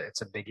 insurance,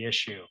 it's a big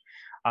issue.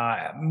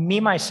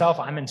 Myself,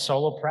 I'm in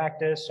solo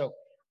practice, so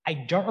I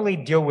don't really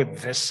deal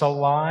with this a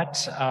lot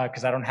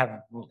because I don't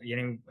have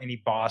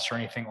any boss or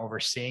anything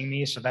overseeing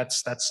me. So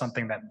that's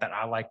something that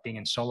I like being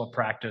in solo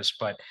practice,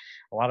 but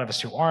a lot of us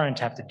who aren't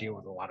have to deal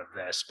with a lot of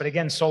this. But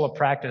again, solo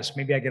practice,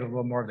 maybe I get a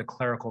little more of the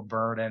clerical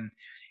burden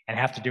and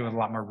have to deal with a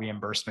lot more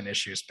reimbursement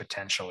issues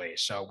potentially.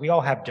 So we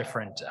all have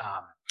different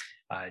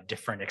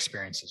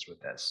experiences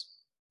with this.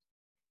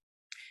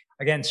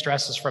 Again,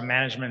 stresses from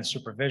management and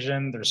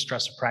supervision. There's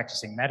stress of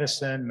practicing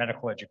medicine,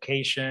 medical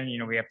education.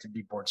 We have to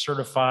be board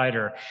certified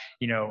or,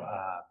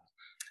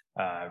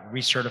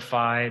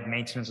 recertified,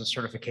 maintenance and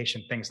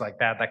certification, things like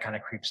that. That kind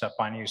of creeps up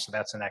on you. So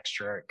that's an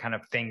extra kind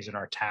of things in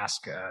our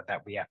task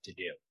that we have to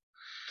do.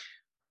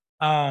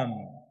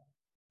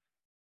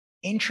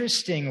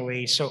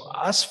 Interestingly, so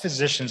us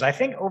physicians, I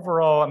think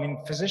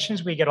overall,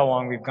 physicians, we get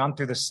along, we've gone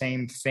through the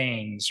same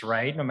things,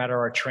 right? No matter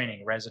our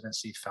training,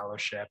 residency,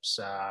 fellowships,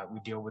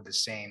 we deal with the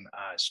same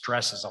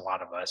stresses, a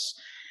lot of us.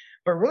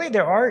 But really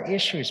there are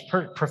issues,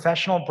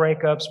 professional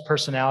breakups,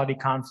 personality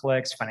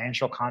conflicts,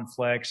 financial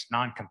conflicts,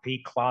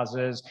 non-compete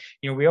clauses.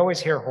 We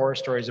always hear horror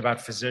stories about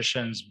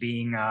physicians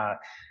being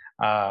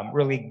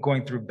really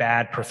going through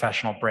bad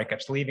professional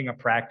breakups, leaving a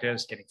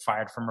practice, getting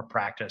fired from a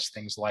practice,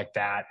 things like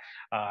that.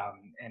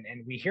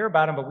 And we hear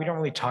about them, but we don't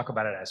really talk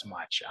about it as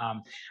much.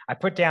 I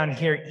put down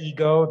here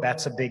ego.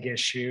 That's a big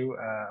issue,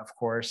 of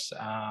course,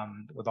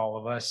 with all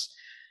of us.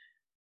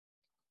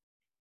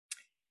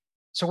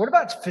 So what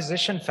about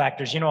physician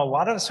factors? A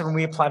lot of us, when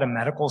we apply to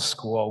medical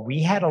school,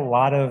 we had a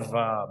lot of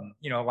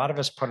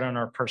us put on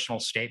our personal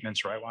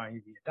statements, right? Why don't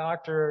you be a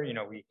doctor?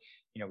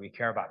 We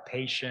care about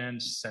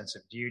patients, sense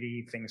of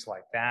duty, things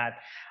like that,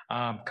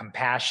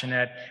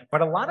 compassionate.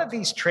 But a lot of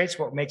these traits,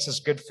 what makes us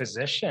good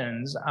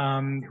physicians,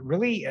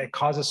 really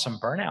causes some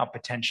burnout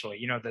potentially.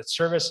 The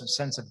service and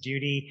sense of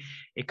duty,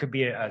 it could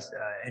be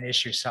an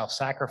issue,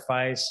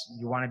 self-sacrifice.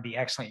 You want to be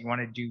excellent. You want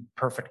to do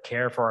perfect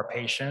care for our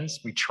patients.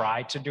 We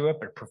try to do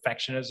it, but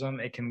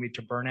perfectionism, it can lead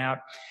to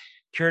burnout.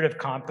 Curative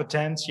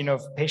competence, if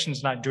a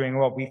patient's not doing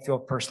well, we feel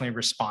personally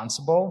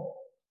responsible.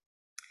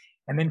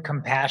 And then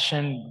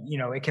compassion,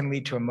 it can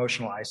lead to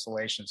emotional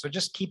isolation. So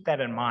just keep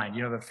that in mind.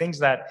 The things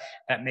that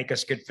make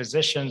us good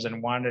physicians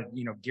and wanted,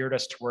 geared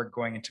us toward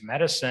going into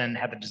medicine,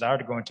 had the desire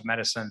to go into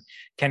medicine,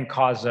 can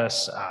cause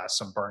us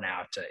some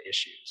burnout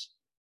issues.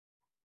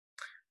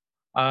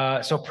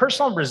 So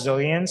personal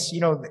resilience,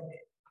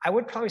 I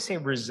would probably say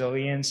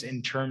resilience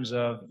in terms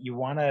of you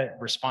want to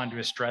respond to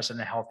a stress in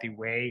a healthy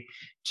way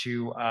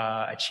to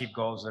achieve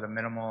goals at a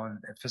minimal and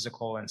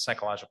physical and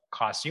psychological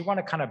cost. So you want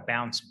to kind of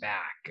bounce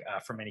back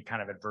from any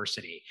kind of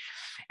adversity.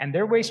 And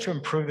there are ways to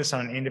improve this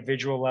on an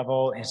individual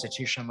level,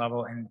 institution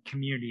level, and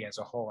community as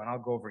a whole. And I'll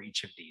go over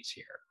each of these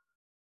here.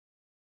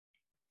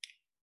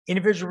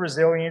 Individual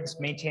resilience,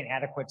 maintain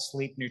adequate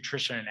sleep,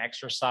 nutrition, and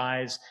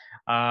exercise.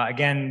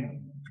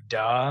 Again,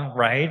 duh,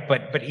 right?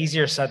 But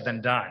easier said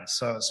than done.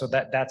 So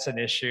that's an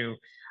issue.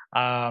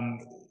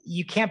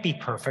 You can't be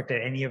perfect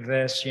at any of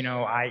this.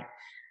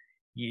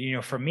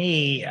 For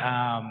me,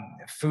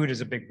 food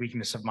is a big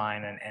weakness of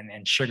mine,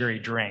 and sugary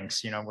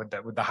drinks, with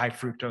the high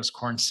fructose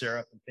corn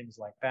syrup and things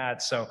like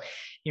that. So,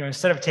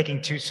 instead of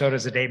taking 2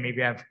 sodas a day,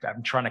 maybe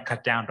I'm trying to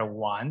cut down to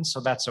 1.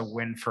 So that's a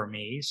win for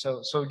me.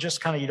 So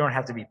just kind of, you don't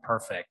have to be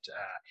perfect.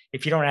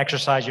 If you don't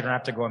exercise, you don't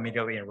have to go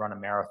immediately and run a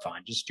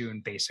marathon. Just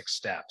doing basic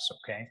steps.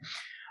 Okay.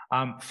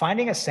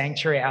 Finding a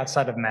sanctuary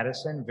outside of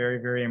medicine, very,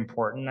 very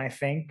important, I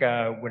think,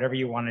 whatever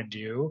you want to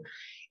do.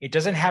 It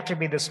doesn't have to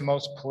be this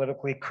most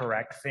politically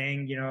correct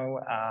thing,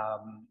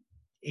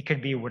 it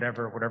could be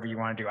whatever you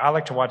want to do. I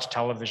like to watch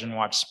television,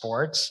 watch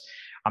sports.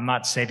 I'm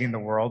not saving the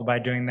world by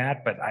doing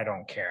that, but I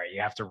don't care.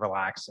 You have to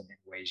relax in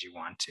ways you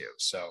want to.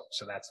 So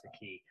that's the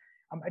key.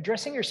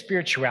 Addressing your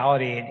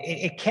spirituality,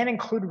 it can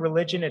include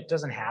religion. It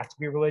doesn't have to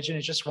be religion.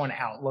 It's just one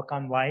outlook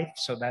on life.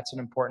 So that's an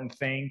important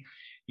thing.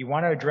 You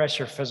want to address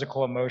your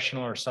physical,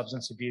 emotional, or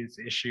substance abuse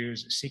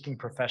issues, seeking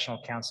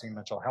professional counseling,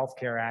 mental health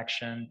care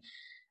action.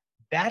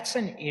 That's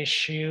an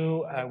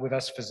issue with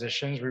us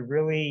physicians. We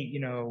really,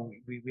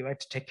 we like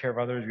to take care of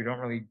others. We don't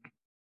really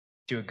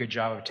do a good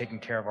job of taking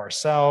care of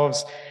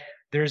ourselves.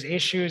 There's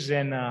issues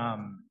in,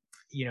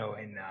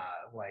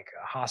 like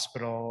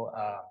hospital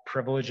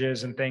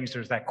privileges and things.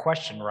 There's that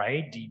question,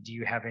 right? Do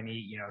you have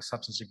any,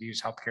 substance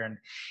abuse, healthcare,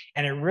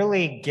 and it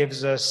really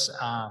gives us,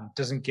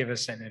 doesn't give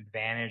us an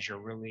advantage or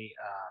really.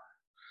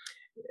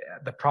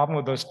 The problem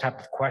with those type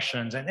of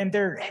questions, and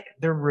they're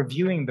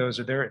reviewing those,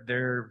 or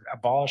they're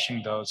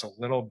abolishing those a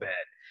little bit,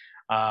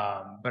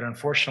 but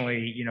unfortunately,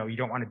 you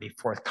don't want to be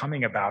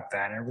forthcoming about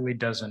that, and it really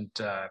doesn't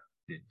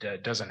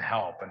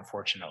help,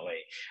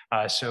 unfortunately.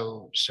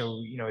 So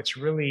it's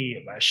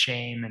really a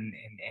shame and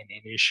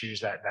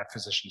issues that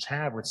physicians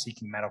have with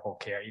seeking medical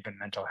care, even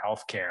mental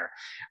health care.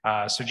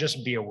 So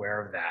just be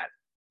aware of that.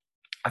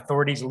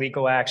 Authorities'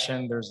 legal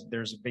action,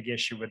 there's a big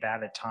issue with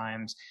that at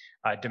times.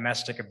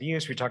 Domestic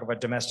abuse, we talk about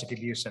domestic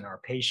abuse in our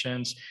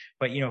patients,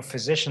 but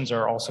physicians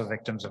are also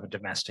victims of a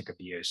domestic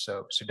abuse.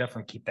 So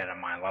definitely keep that in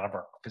mind. A lot of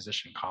our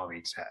physician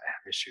colleagues have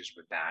issues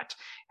with that,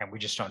 and we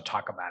just don't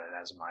talk about it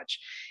as much.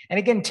 And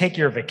again, take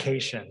your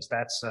vacations.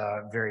 That's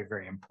very,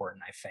 very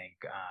important, I think,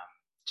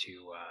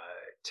 to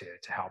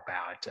help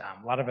out.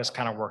 A lot of us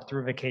kind of work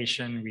through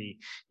vacation. We,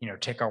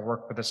 take our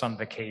work with us on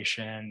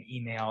vacation,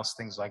 emails,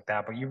 things like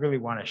that. But you really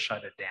want to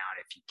shut it down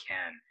if you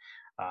can,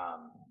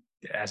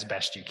 as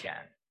best you can.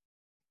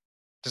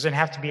 Doesn't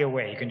have to be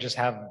away. You can just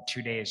have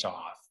 2 days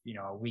off,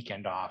 a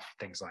weekend off,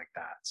 things like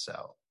that.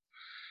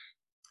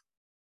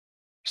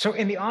 So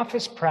in the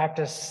office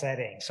practice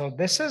setting, so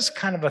this is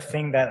kind of a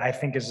thing that I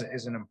think is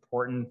an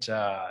important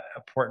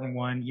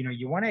one.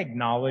 You want to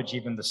acknowledge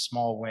even the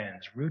small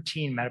wins,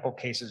 routine medical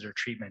cases or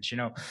treatments.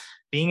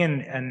 Being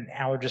an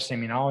allergist,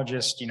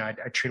 immunologist,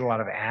 I treat a lot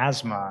of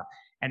asthma,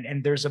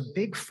 and there's a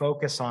big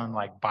focus on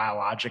like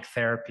biologic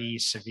therapy,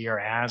 severe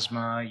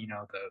asthma.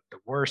 The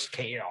worst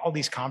case, all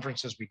these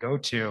conferences we go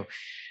to,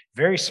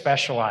 very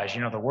specialized.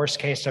 The worst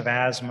case of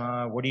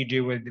asthma. What do you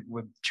do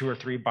with 2 or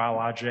 3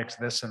 biologics?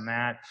 This and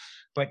that.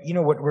 But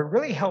what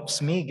really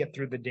helps me get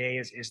through the day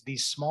is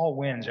these small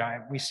wins.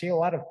 I see a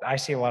lot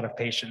of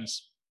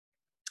patients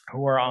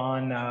who are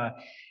on,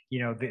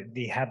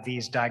 they have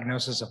these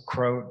diagnoses of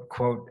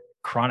quote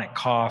chronic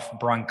cough,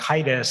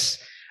 bronchitis,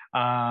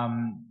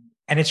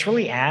 and it's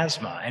really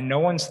asthma. And no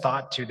one's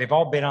thought to. They've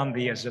all been on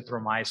the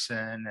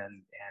azithromycin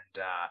and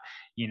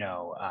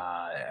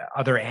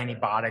other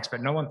antibiotics,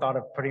 but no one thought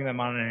of putting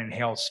them on an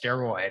inhaled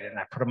steroid. And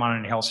I put them on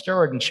an inhaled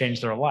steroid and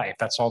changed their life.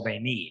 That's all they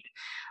need.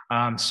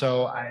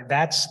 So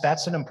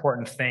that's an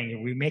important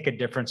thing. We make a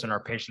difference in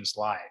our patients'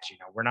 lives.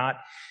 We're not,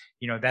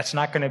 that's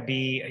not going to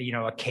be,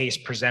 a case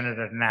presented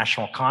at a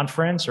national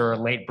conference or a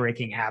late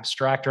breaking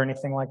abstract or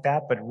anything like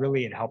that, but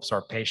really it helps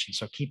our patients.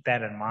 So keep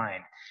that in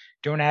mind.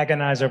 Don't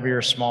agonize over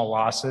your small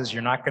losses.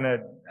 You're not going to,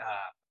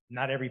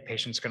 not every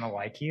patient's going to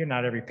like you.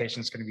 Not every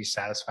patient's going to be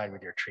satisfied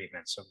with your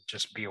treatment. So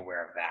just be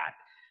aware of that.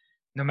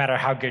 no matter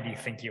how good you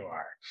think you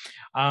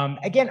are.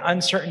 Again,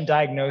 uncertain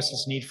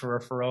diagnosis, need for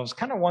referrals.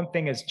 Kind of one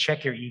thing is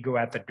check your ego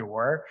at the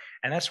door.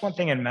 And that's one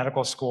thing in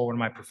medical school, one of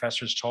my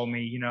professors told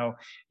me,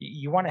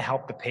 you want to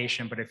help the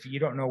patient, but if you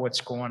don't know what's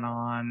going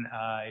on,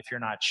 if you're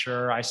not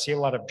sure, I see a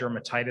lot of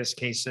dermatitis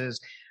cases.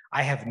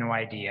 I have no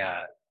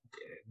idea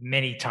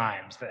many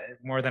times,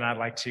 more than I'd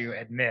like to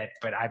admit,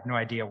 but I have no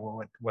idea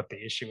what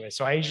the issue is.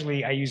 So I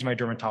use my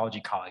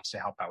dermatology colleagues to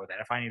help out with that.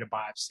 If I need a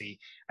biopsy,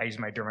 I use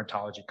my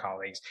dermatology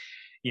colleagues.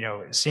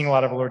 Seeing a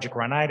lot of allergic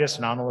rhinitis,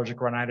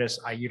 non-allergic rhinitis,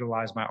 I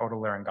utilize my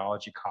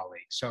otolaryngology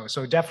colleagues.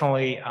 So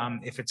definitely,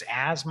 if it's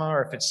asthma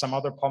or if it's some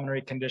other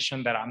pulmonary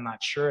condition that I'm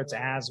not sure it's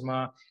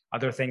asthma,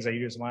 other things, I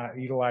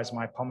utilize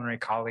my pulmonary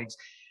colleagues.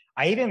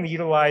 I even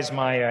utilize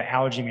my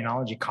allergy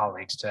immunology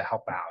colleagues to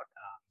help out.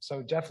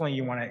 So definitely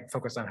you want to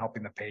focus on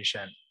helping the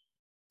patient.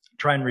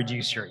 Try and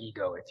reduce your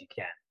ego if you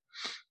can.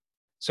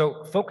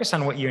 So focus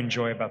on what you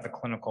enjoy about the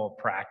clinical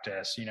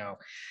practice.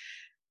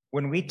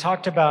 When we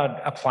talked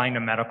about applying to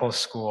medical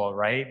school,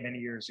 right, many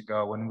years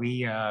ago, when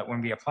we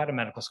applied to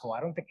medical school, I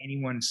don't think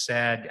anyone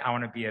said, I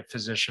want to be a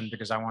physician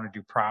because I want to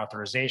do prior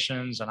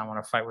authorizations and I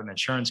want to fight with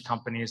insurance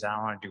companies and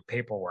I want to do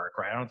paperwork,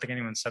 right? I don't think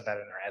anyone said that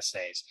in their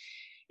essays.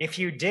 If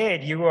you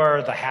did, you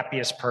are the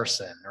happiest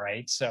person,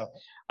 right? So,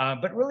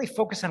 but really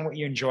focus on what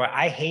you enjoy.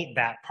 I hate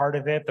that part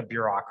of it, the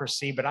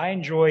bureaucracy, but I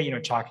enjoy,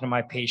 talking to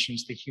my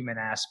patients, the human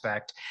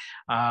aspect,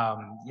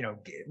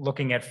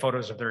 looking at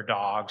photos of their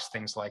dogs,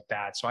 things like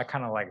that. So I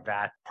kind of like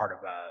that part of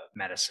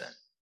medicine.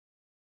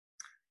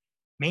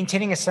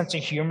 Maintaining a sense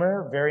of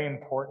humor, very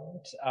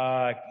important.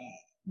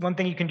 One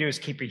thing you can do is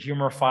keep a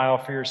humor file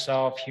for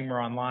yourself,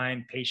 humor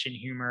online, patient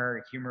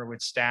humor, humor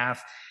with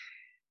staff.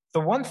 The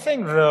one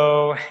thing,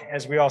 though,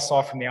 as we all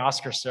saw from the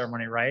Oscar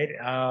ceremony, right?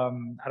 I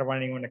don't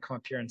want anyone to come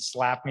up here and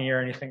slap me or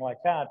anything like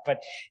that,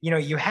 but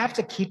you have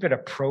to keep it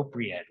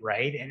appropriate,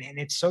 right? And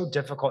it's so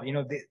difficult,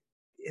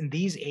 in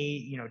these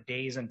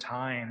days and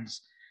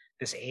times,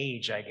 this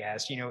age, I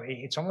guess,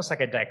 it's almost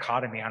like a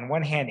dichotomy. On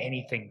one hand,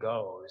 anything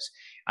goes.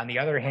 On the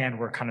other hand,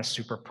 we're kind of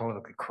super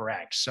politically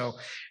correct. So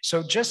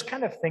just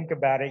kind of think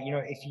about it.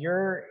 If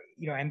you're,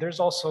 and there's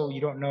also, you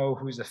don't know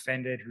who's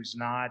offended, who's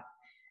not.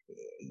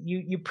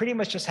 You pretty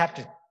much just have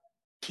to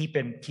keep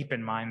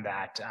in mind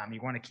that you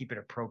want to keep it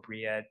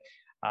appropriate.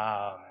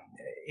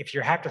 If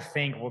you have to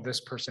think, will this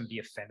person be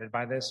offended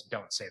by this?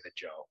 Don't say the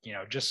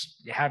joke.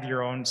 Just have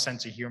your own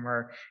sense of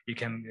humor. You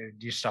can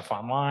do stuff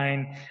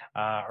online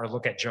or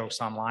look at jokes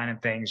online and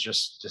things,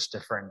 just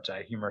different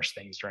humorous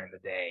things during the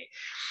day.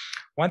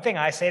 One thing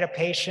I say to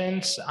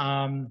patients,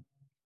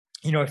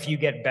 if you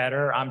get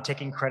better, I'm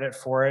taking credit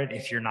for it.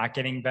 If you're not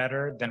getting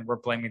better, then we're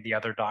blaming the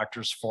other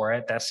doctors for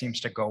it. That seems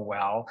to go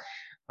well.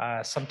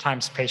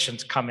 Sometimes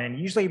patients come in,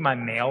 usually my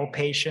male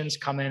patients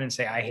come in and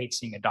say, I hate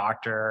seeing a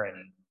doctor. And,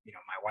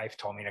 my wife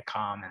told me to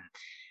come.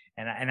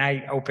 And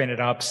I open it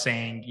up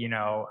saying,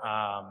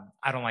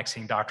 I don't like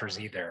seeing doctors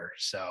either.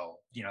 So,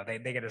 they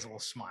get this little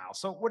smile.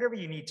 So whatever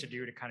you need to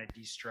do to kind of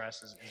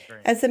de-stress is very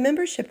important. As a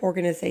membership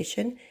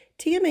organization,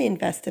 TMA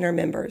invests in our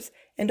members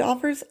and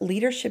offers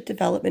leadership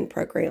development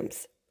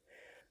programs.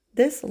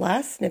 This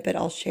last snippet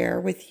I'll share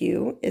with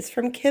you is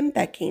from Kim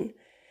Becking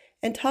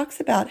and talks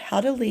about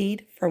how to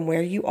lead from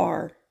where you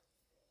are.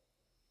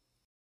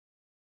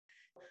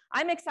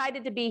 I'm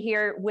excited to be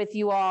here with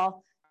you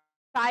all.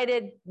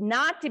 Excited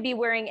not to be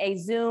wearing a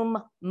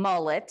Zoom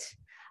mullet.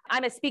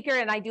 I'm a speaker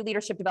and I do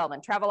leadership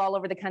development, travel all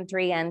over the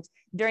country. And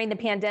during the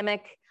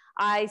pandemic,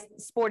 I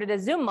sported a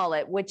Zoom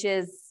mullet, which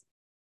is,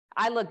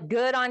 I look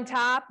good on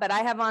top, but I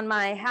have on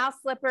my house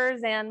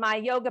slippers and my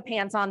yoga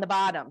pants on the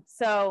bottom.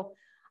 So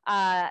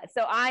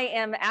I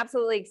am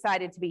absolutely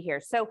excited to be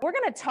here. So we're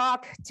going to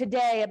talk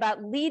today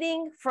about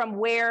leading from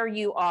where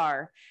you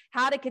are,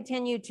 how to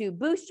continue to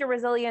boost your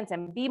resilience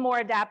and be more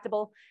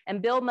adaptable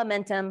and build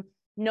momentum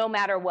no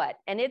matter what.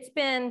 And it's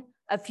been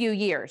a few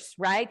years,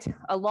 right?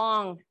 A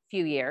long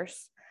few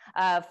years.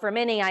 For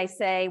many, I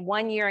say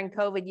 1 year in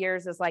COVID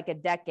years is like a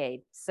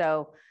decade.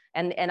 So,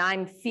 and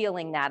I'm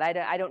feeling that.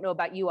 I don't know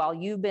about you all.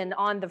 You've been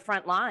on the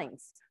front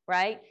lines,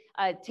 right?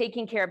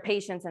 Taking care of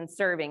patients and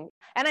serving.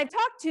 And I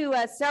talked to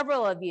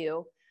several of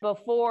you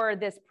before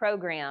this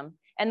program,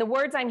 and the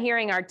words I'm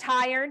hearing are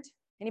tired.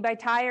 Anybody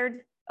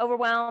tired,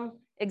 overwhelmed,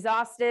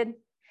 exhausted,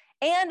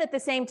 and at the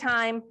same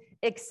time,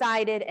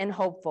 excited and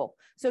hopeful.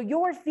 So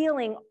you're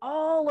feeling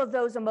all of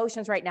those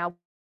emotions right now,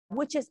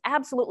 which is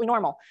absolutely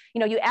normal.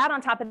 You add on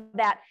top of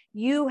that,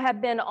 you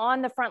have been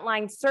on the front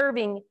line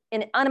serving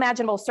in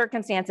unimaginable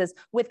circumstances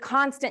with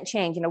constant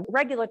change,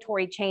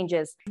 regulatory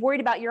changes, worried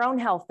about your own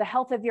health, the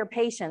health of your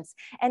patients.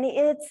 And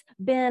it's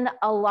been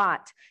a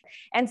lot.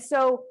 And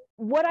so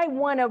what I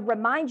want to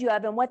remind you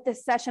of and what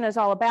this session is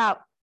all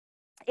about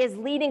is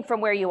leading from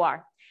where you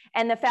are.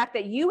 And the fact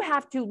that you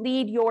have to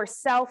lead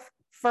yourself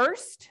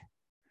first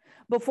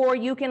before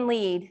you can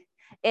lead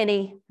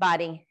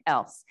anybody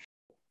else.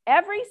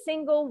 Every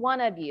single one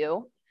of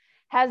you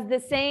has the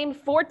same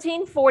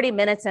 40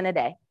 minutes in a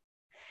day.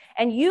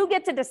 And you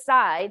get to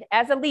decide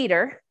as a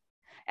leader,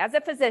 as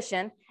a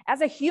physician,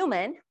 as a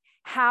human,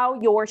 how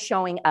you're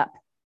showing up.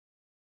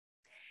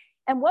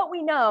 And what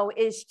we know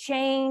is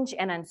change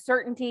and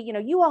uncertainty. You know,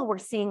 you all were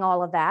seeing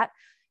all of that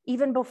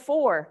even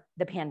before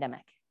the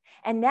pandemic.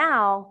 And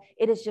now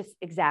it is just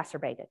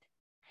exacerbated.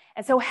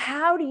 And so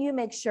how do you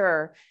make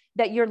sure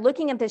that you're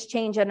looking at this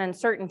change and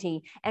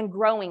uncertainty and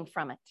growing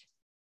from it?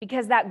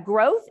 Because that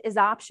growth is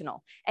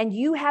optional and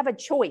you have a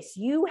choice.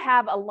 You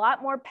have a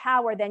lot more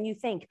power than you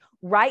think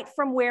right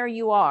from where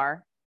you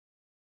are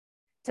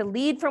to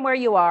lead from where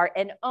you are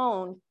and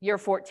own your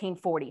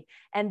 1440.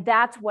 And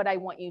that's what I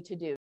want you to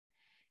do.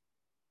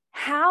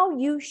 How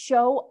you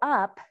show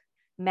up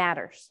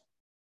matters.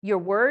 Your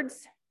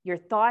words, your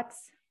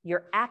thoughts,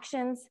 your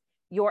actions,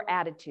 your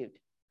attitude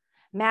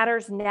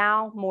matters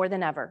now more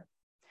than ever.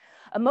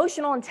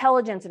 Emotional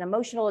intelligence and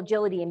emotional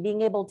agility and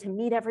being able to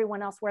meet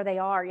everyone else where they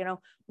are. You know,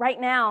 right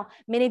now,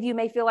 many of you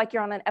may feel like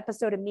you're on an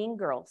episode of Mean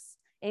Girls.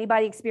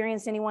 Anybody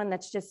experience anyone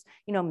that's just,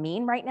 you know,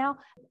 mean right now?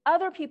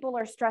 Other people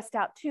are stressed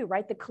out too,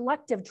 right? The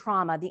collective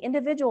trauma, the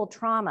individual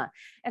trauma.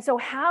 And so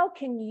how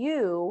can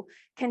you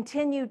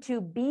continue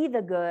to be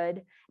the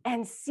good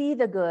and see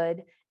the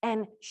good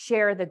and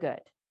share the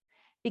good?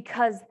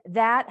 Because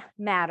that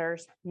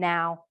matters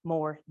now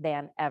more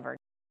than ever.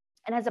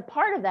 And as a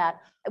part of that,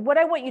 what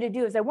I want you to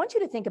do is I want you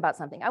to think about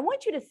something. I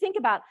want you to think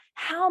about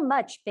how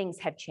much things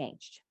have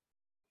changed.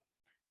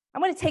 I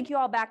want to take you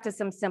all back to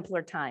some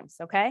simpler times,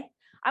 okay?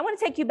 I want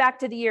to take you back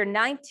to the year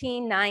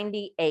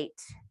 1998.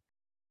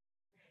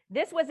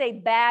 This was a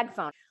bag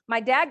phone. My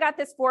dad got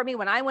this for me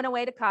when I went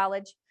away to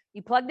college.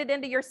 You plugged it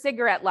into your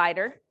cigarette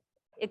lighter.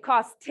 It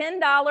cost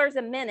 $10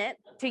 a minute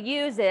to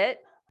use it.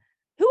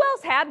 Who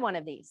else had one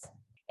of these?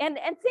 And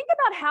think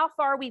about how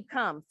far we've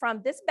come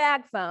from this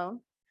bag phone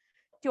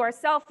to our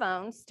cell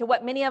phones to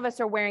what many of us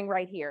are wearing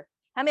right here.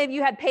 How many of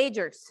you had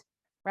pagers,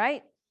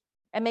 right?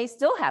 And may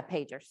still have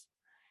pagers.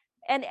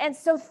 And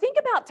so think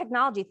about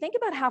technology. Think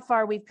about how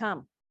far we've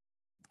come.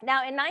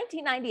 Now, in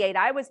 1998,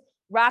 I was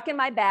rocking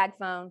my bag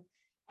phone,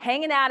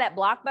 hanging out at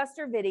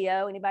Blockbuster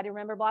Video. Anybody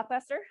remember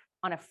Blockbuster?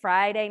 On a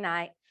Friday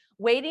night,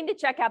 waiting to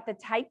check out the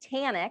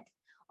Titanic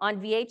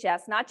on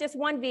VHS. Not just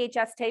one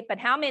VHS tape, but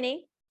how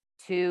many?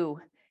 2.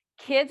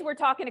 Kids were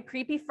talking to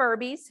creepy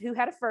Furbies. Who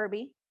had a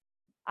Furby?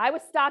 I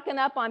was stocking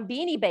up on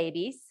Beanie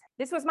Babies.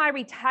 This was my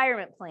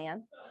retirement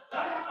plan.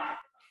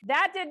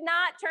 That did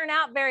not turn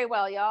out very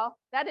well, y'all.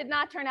 That did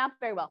not turn out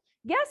very well.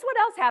 Guess what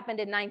else happened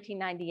in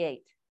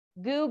 1998?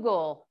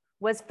 Google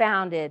was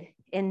founded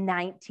in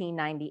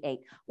 1998.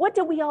 What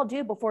did we all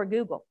do before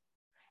Google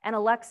and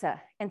Alexa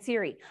and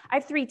Siri? I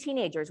have 3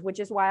 teenagers, which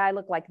is why I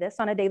look like this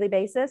on a daily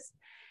basis.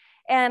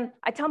 And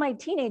I tell my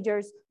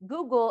teenagers,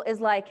 Google is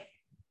like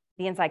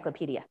the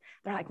encyclopedia.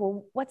 They're like,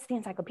 well, what's the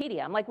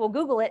encyclopedia? I'm like, well,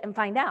 Google it and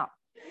find out.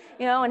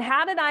 You know, and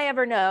how did I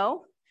ever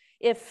know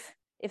if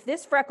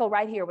this freckle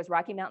right here was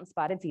Rocky Mountain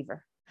spotted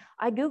fever?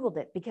 I Googled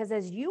it because,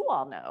 as you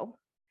all know,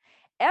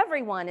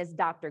 everyone is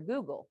Dr.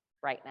 Google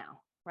right now,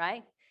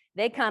 right?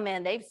 They come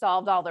in, they've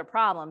solved all their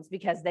problems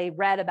because they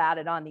read about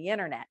it on the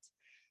internet.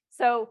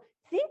 So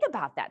think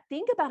about that.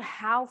 Think about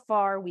how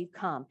far we've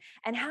come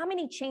and how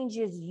many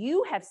changes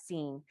you have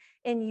seen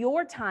in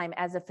your time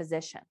as a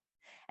physician.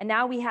 And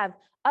now we have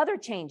other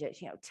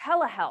changes, you know,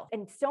 telehealth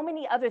and so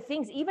many other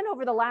things, even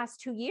over the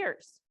last 2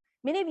 years.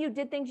 Many of you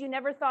did things you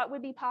never thought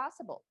would be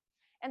possible.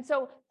 And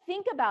so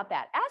think about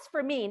that. As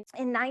for me,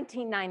 in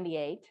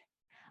 1998,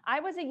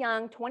 I was a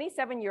young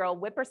 27-year-old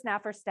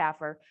whippersnapper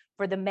staffer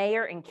for the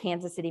mayor in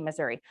Kansas City,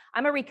 Missouri.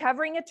 I'm a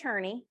recovering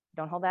attorney.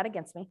 Don't hold that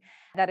against me,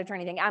 that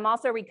attorney thing. I'm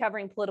also a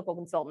recovering political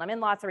consultant. I'm in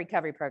lots of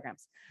recovery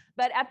programs.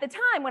 But at the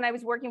time when I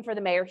was working for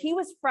the mayor, he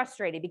was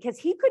frustrated because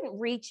he couldn't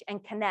reach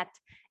and connect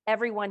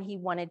everyone he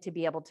wanted to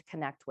be able to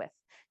connect with.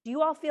 Do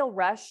you all feel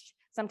rushed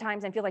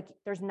sometimes and feel like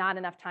there's not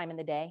enough time in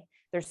the day?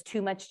 There's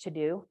too much to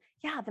do?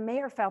 Yeah, the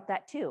mayor felt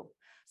that too.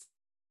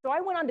 So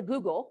I went on to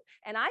Google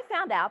and I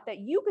found out that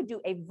you could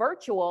do a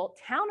virtual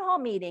town hall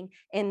meeting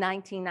in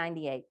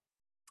 1998.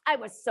 I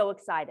was so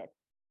excited.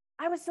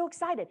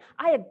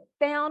 I had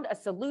found a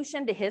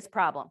solution to his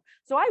problem.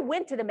 So I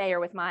went to the mayor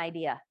with my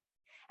idea.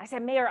 I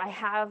said, Mayor, I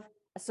have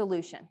a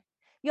solution.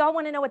 Y'all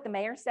want to know what the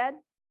mayor said?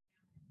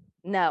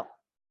 No.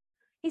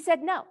 He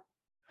said, no,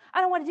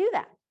 I don't want to do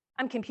that.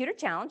 I'm computer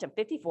challenged. I'm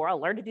 54. I'll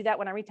learn to do that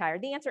when I retire.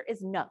 The answer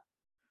is no.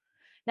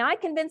 Now, I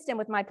convinced him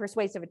with my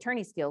persuasive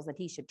attorney skills that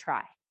he should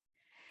try.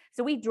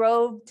 So we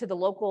drove to the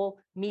local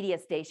media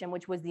station,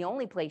 which was the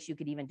only place you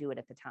could even do it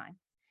at the time.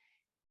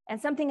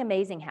 And something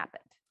amazing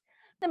happened.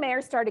 The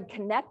mayor started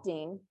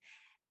connecting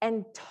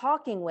and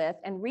talking with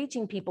and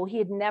reaching people he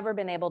had never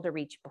been able to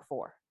reach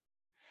before.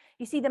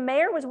 You see, the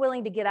mayor was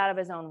willing to get out of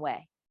his own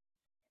way.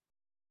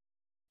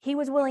 He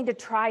was willing to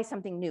try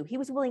something new. He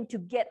was willing to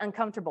get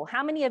uncomfortable.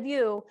 How many of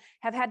you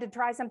have had to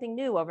try something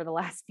new over the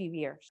last few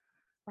years?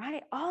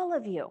 Right? All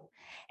of you.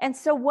 And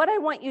so what I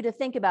want you to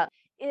think about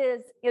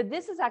is,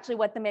 this is actually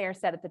what the mayor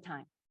said at the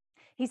time.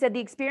 He said, the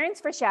experience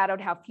foreshadowed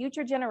how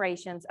future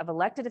generations of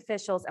elected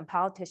officials and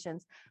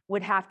politicians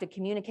would have to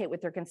communicate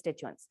with their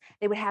constituents.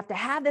 They would have to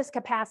have this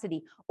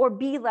capacity or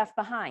be left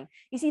behind.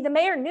 You see, the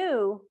mayor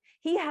knew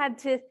he had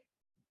to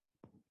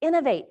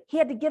innovate. He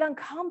had to get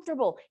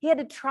uncomfortable. He had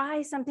to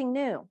try something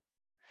new.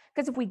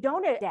 Because if we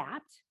don't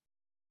adapt,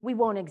 we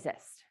won't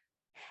exist.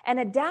 And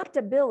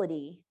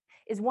adaptability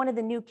is one of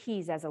the new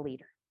keys as a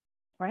leader,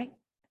 right?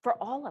 For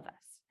all of us.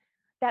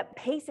 That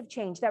pace of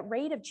change, that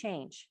rate of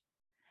change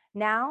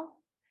now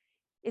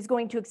is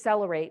going to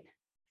accelerate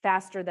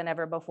faster than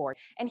ever before.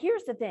 And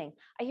here's the thing.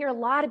 I hear a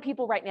lot of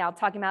people right now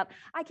talking about,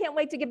 I can't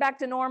wait to get back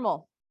to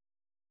normal.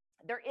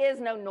 There is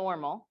no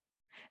normal.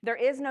 There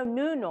is no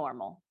new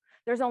normal.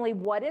 There's only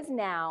what is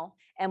now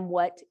and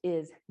what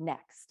is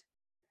next.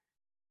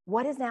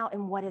 What is now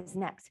and what is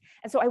next.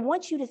 And so I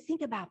want you to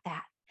think about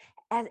that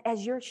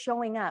as you're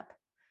showing up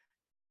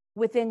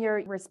within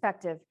your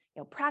respective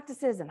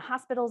practices and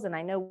hospitals. And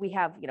I know we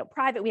have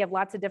private, we have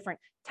lots of different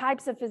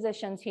types of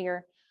physicians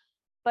here,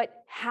 but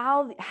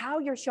how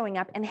you're showing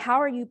up and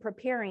how are you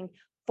preparing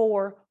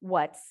for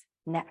what's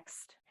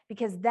next?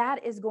 Because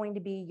that is going to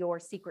be your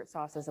secret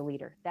sauce as a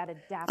leader, that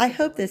adaptability. I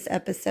hope this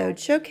episode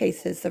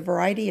showcases the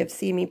variety of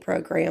CME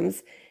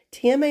programs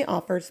TMA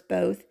offers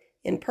both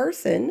in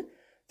person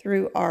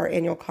through our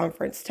annual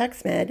conference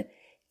TexMed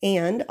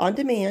and on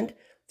demand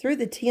through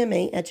the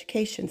TMA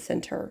Education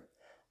Center.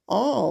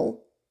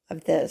 All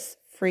of this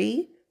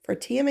free for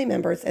TMA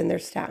members and their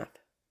staff.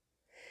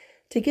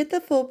 To get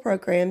the full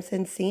programs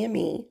in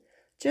CME,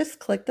 just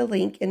click the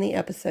link in the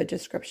episode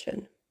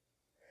description.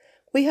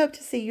 We hope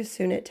to see you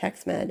soon at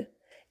TexMed,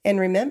 and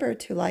remember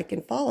to like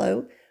and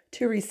follow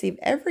to receive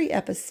every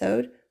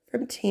episode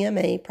from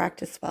TMA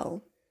Practice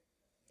Well.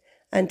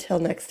 Until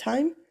next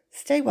time,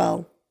 stay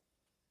well.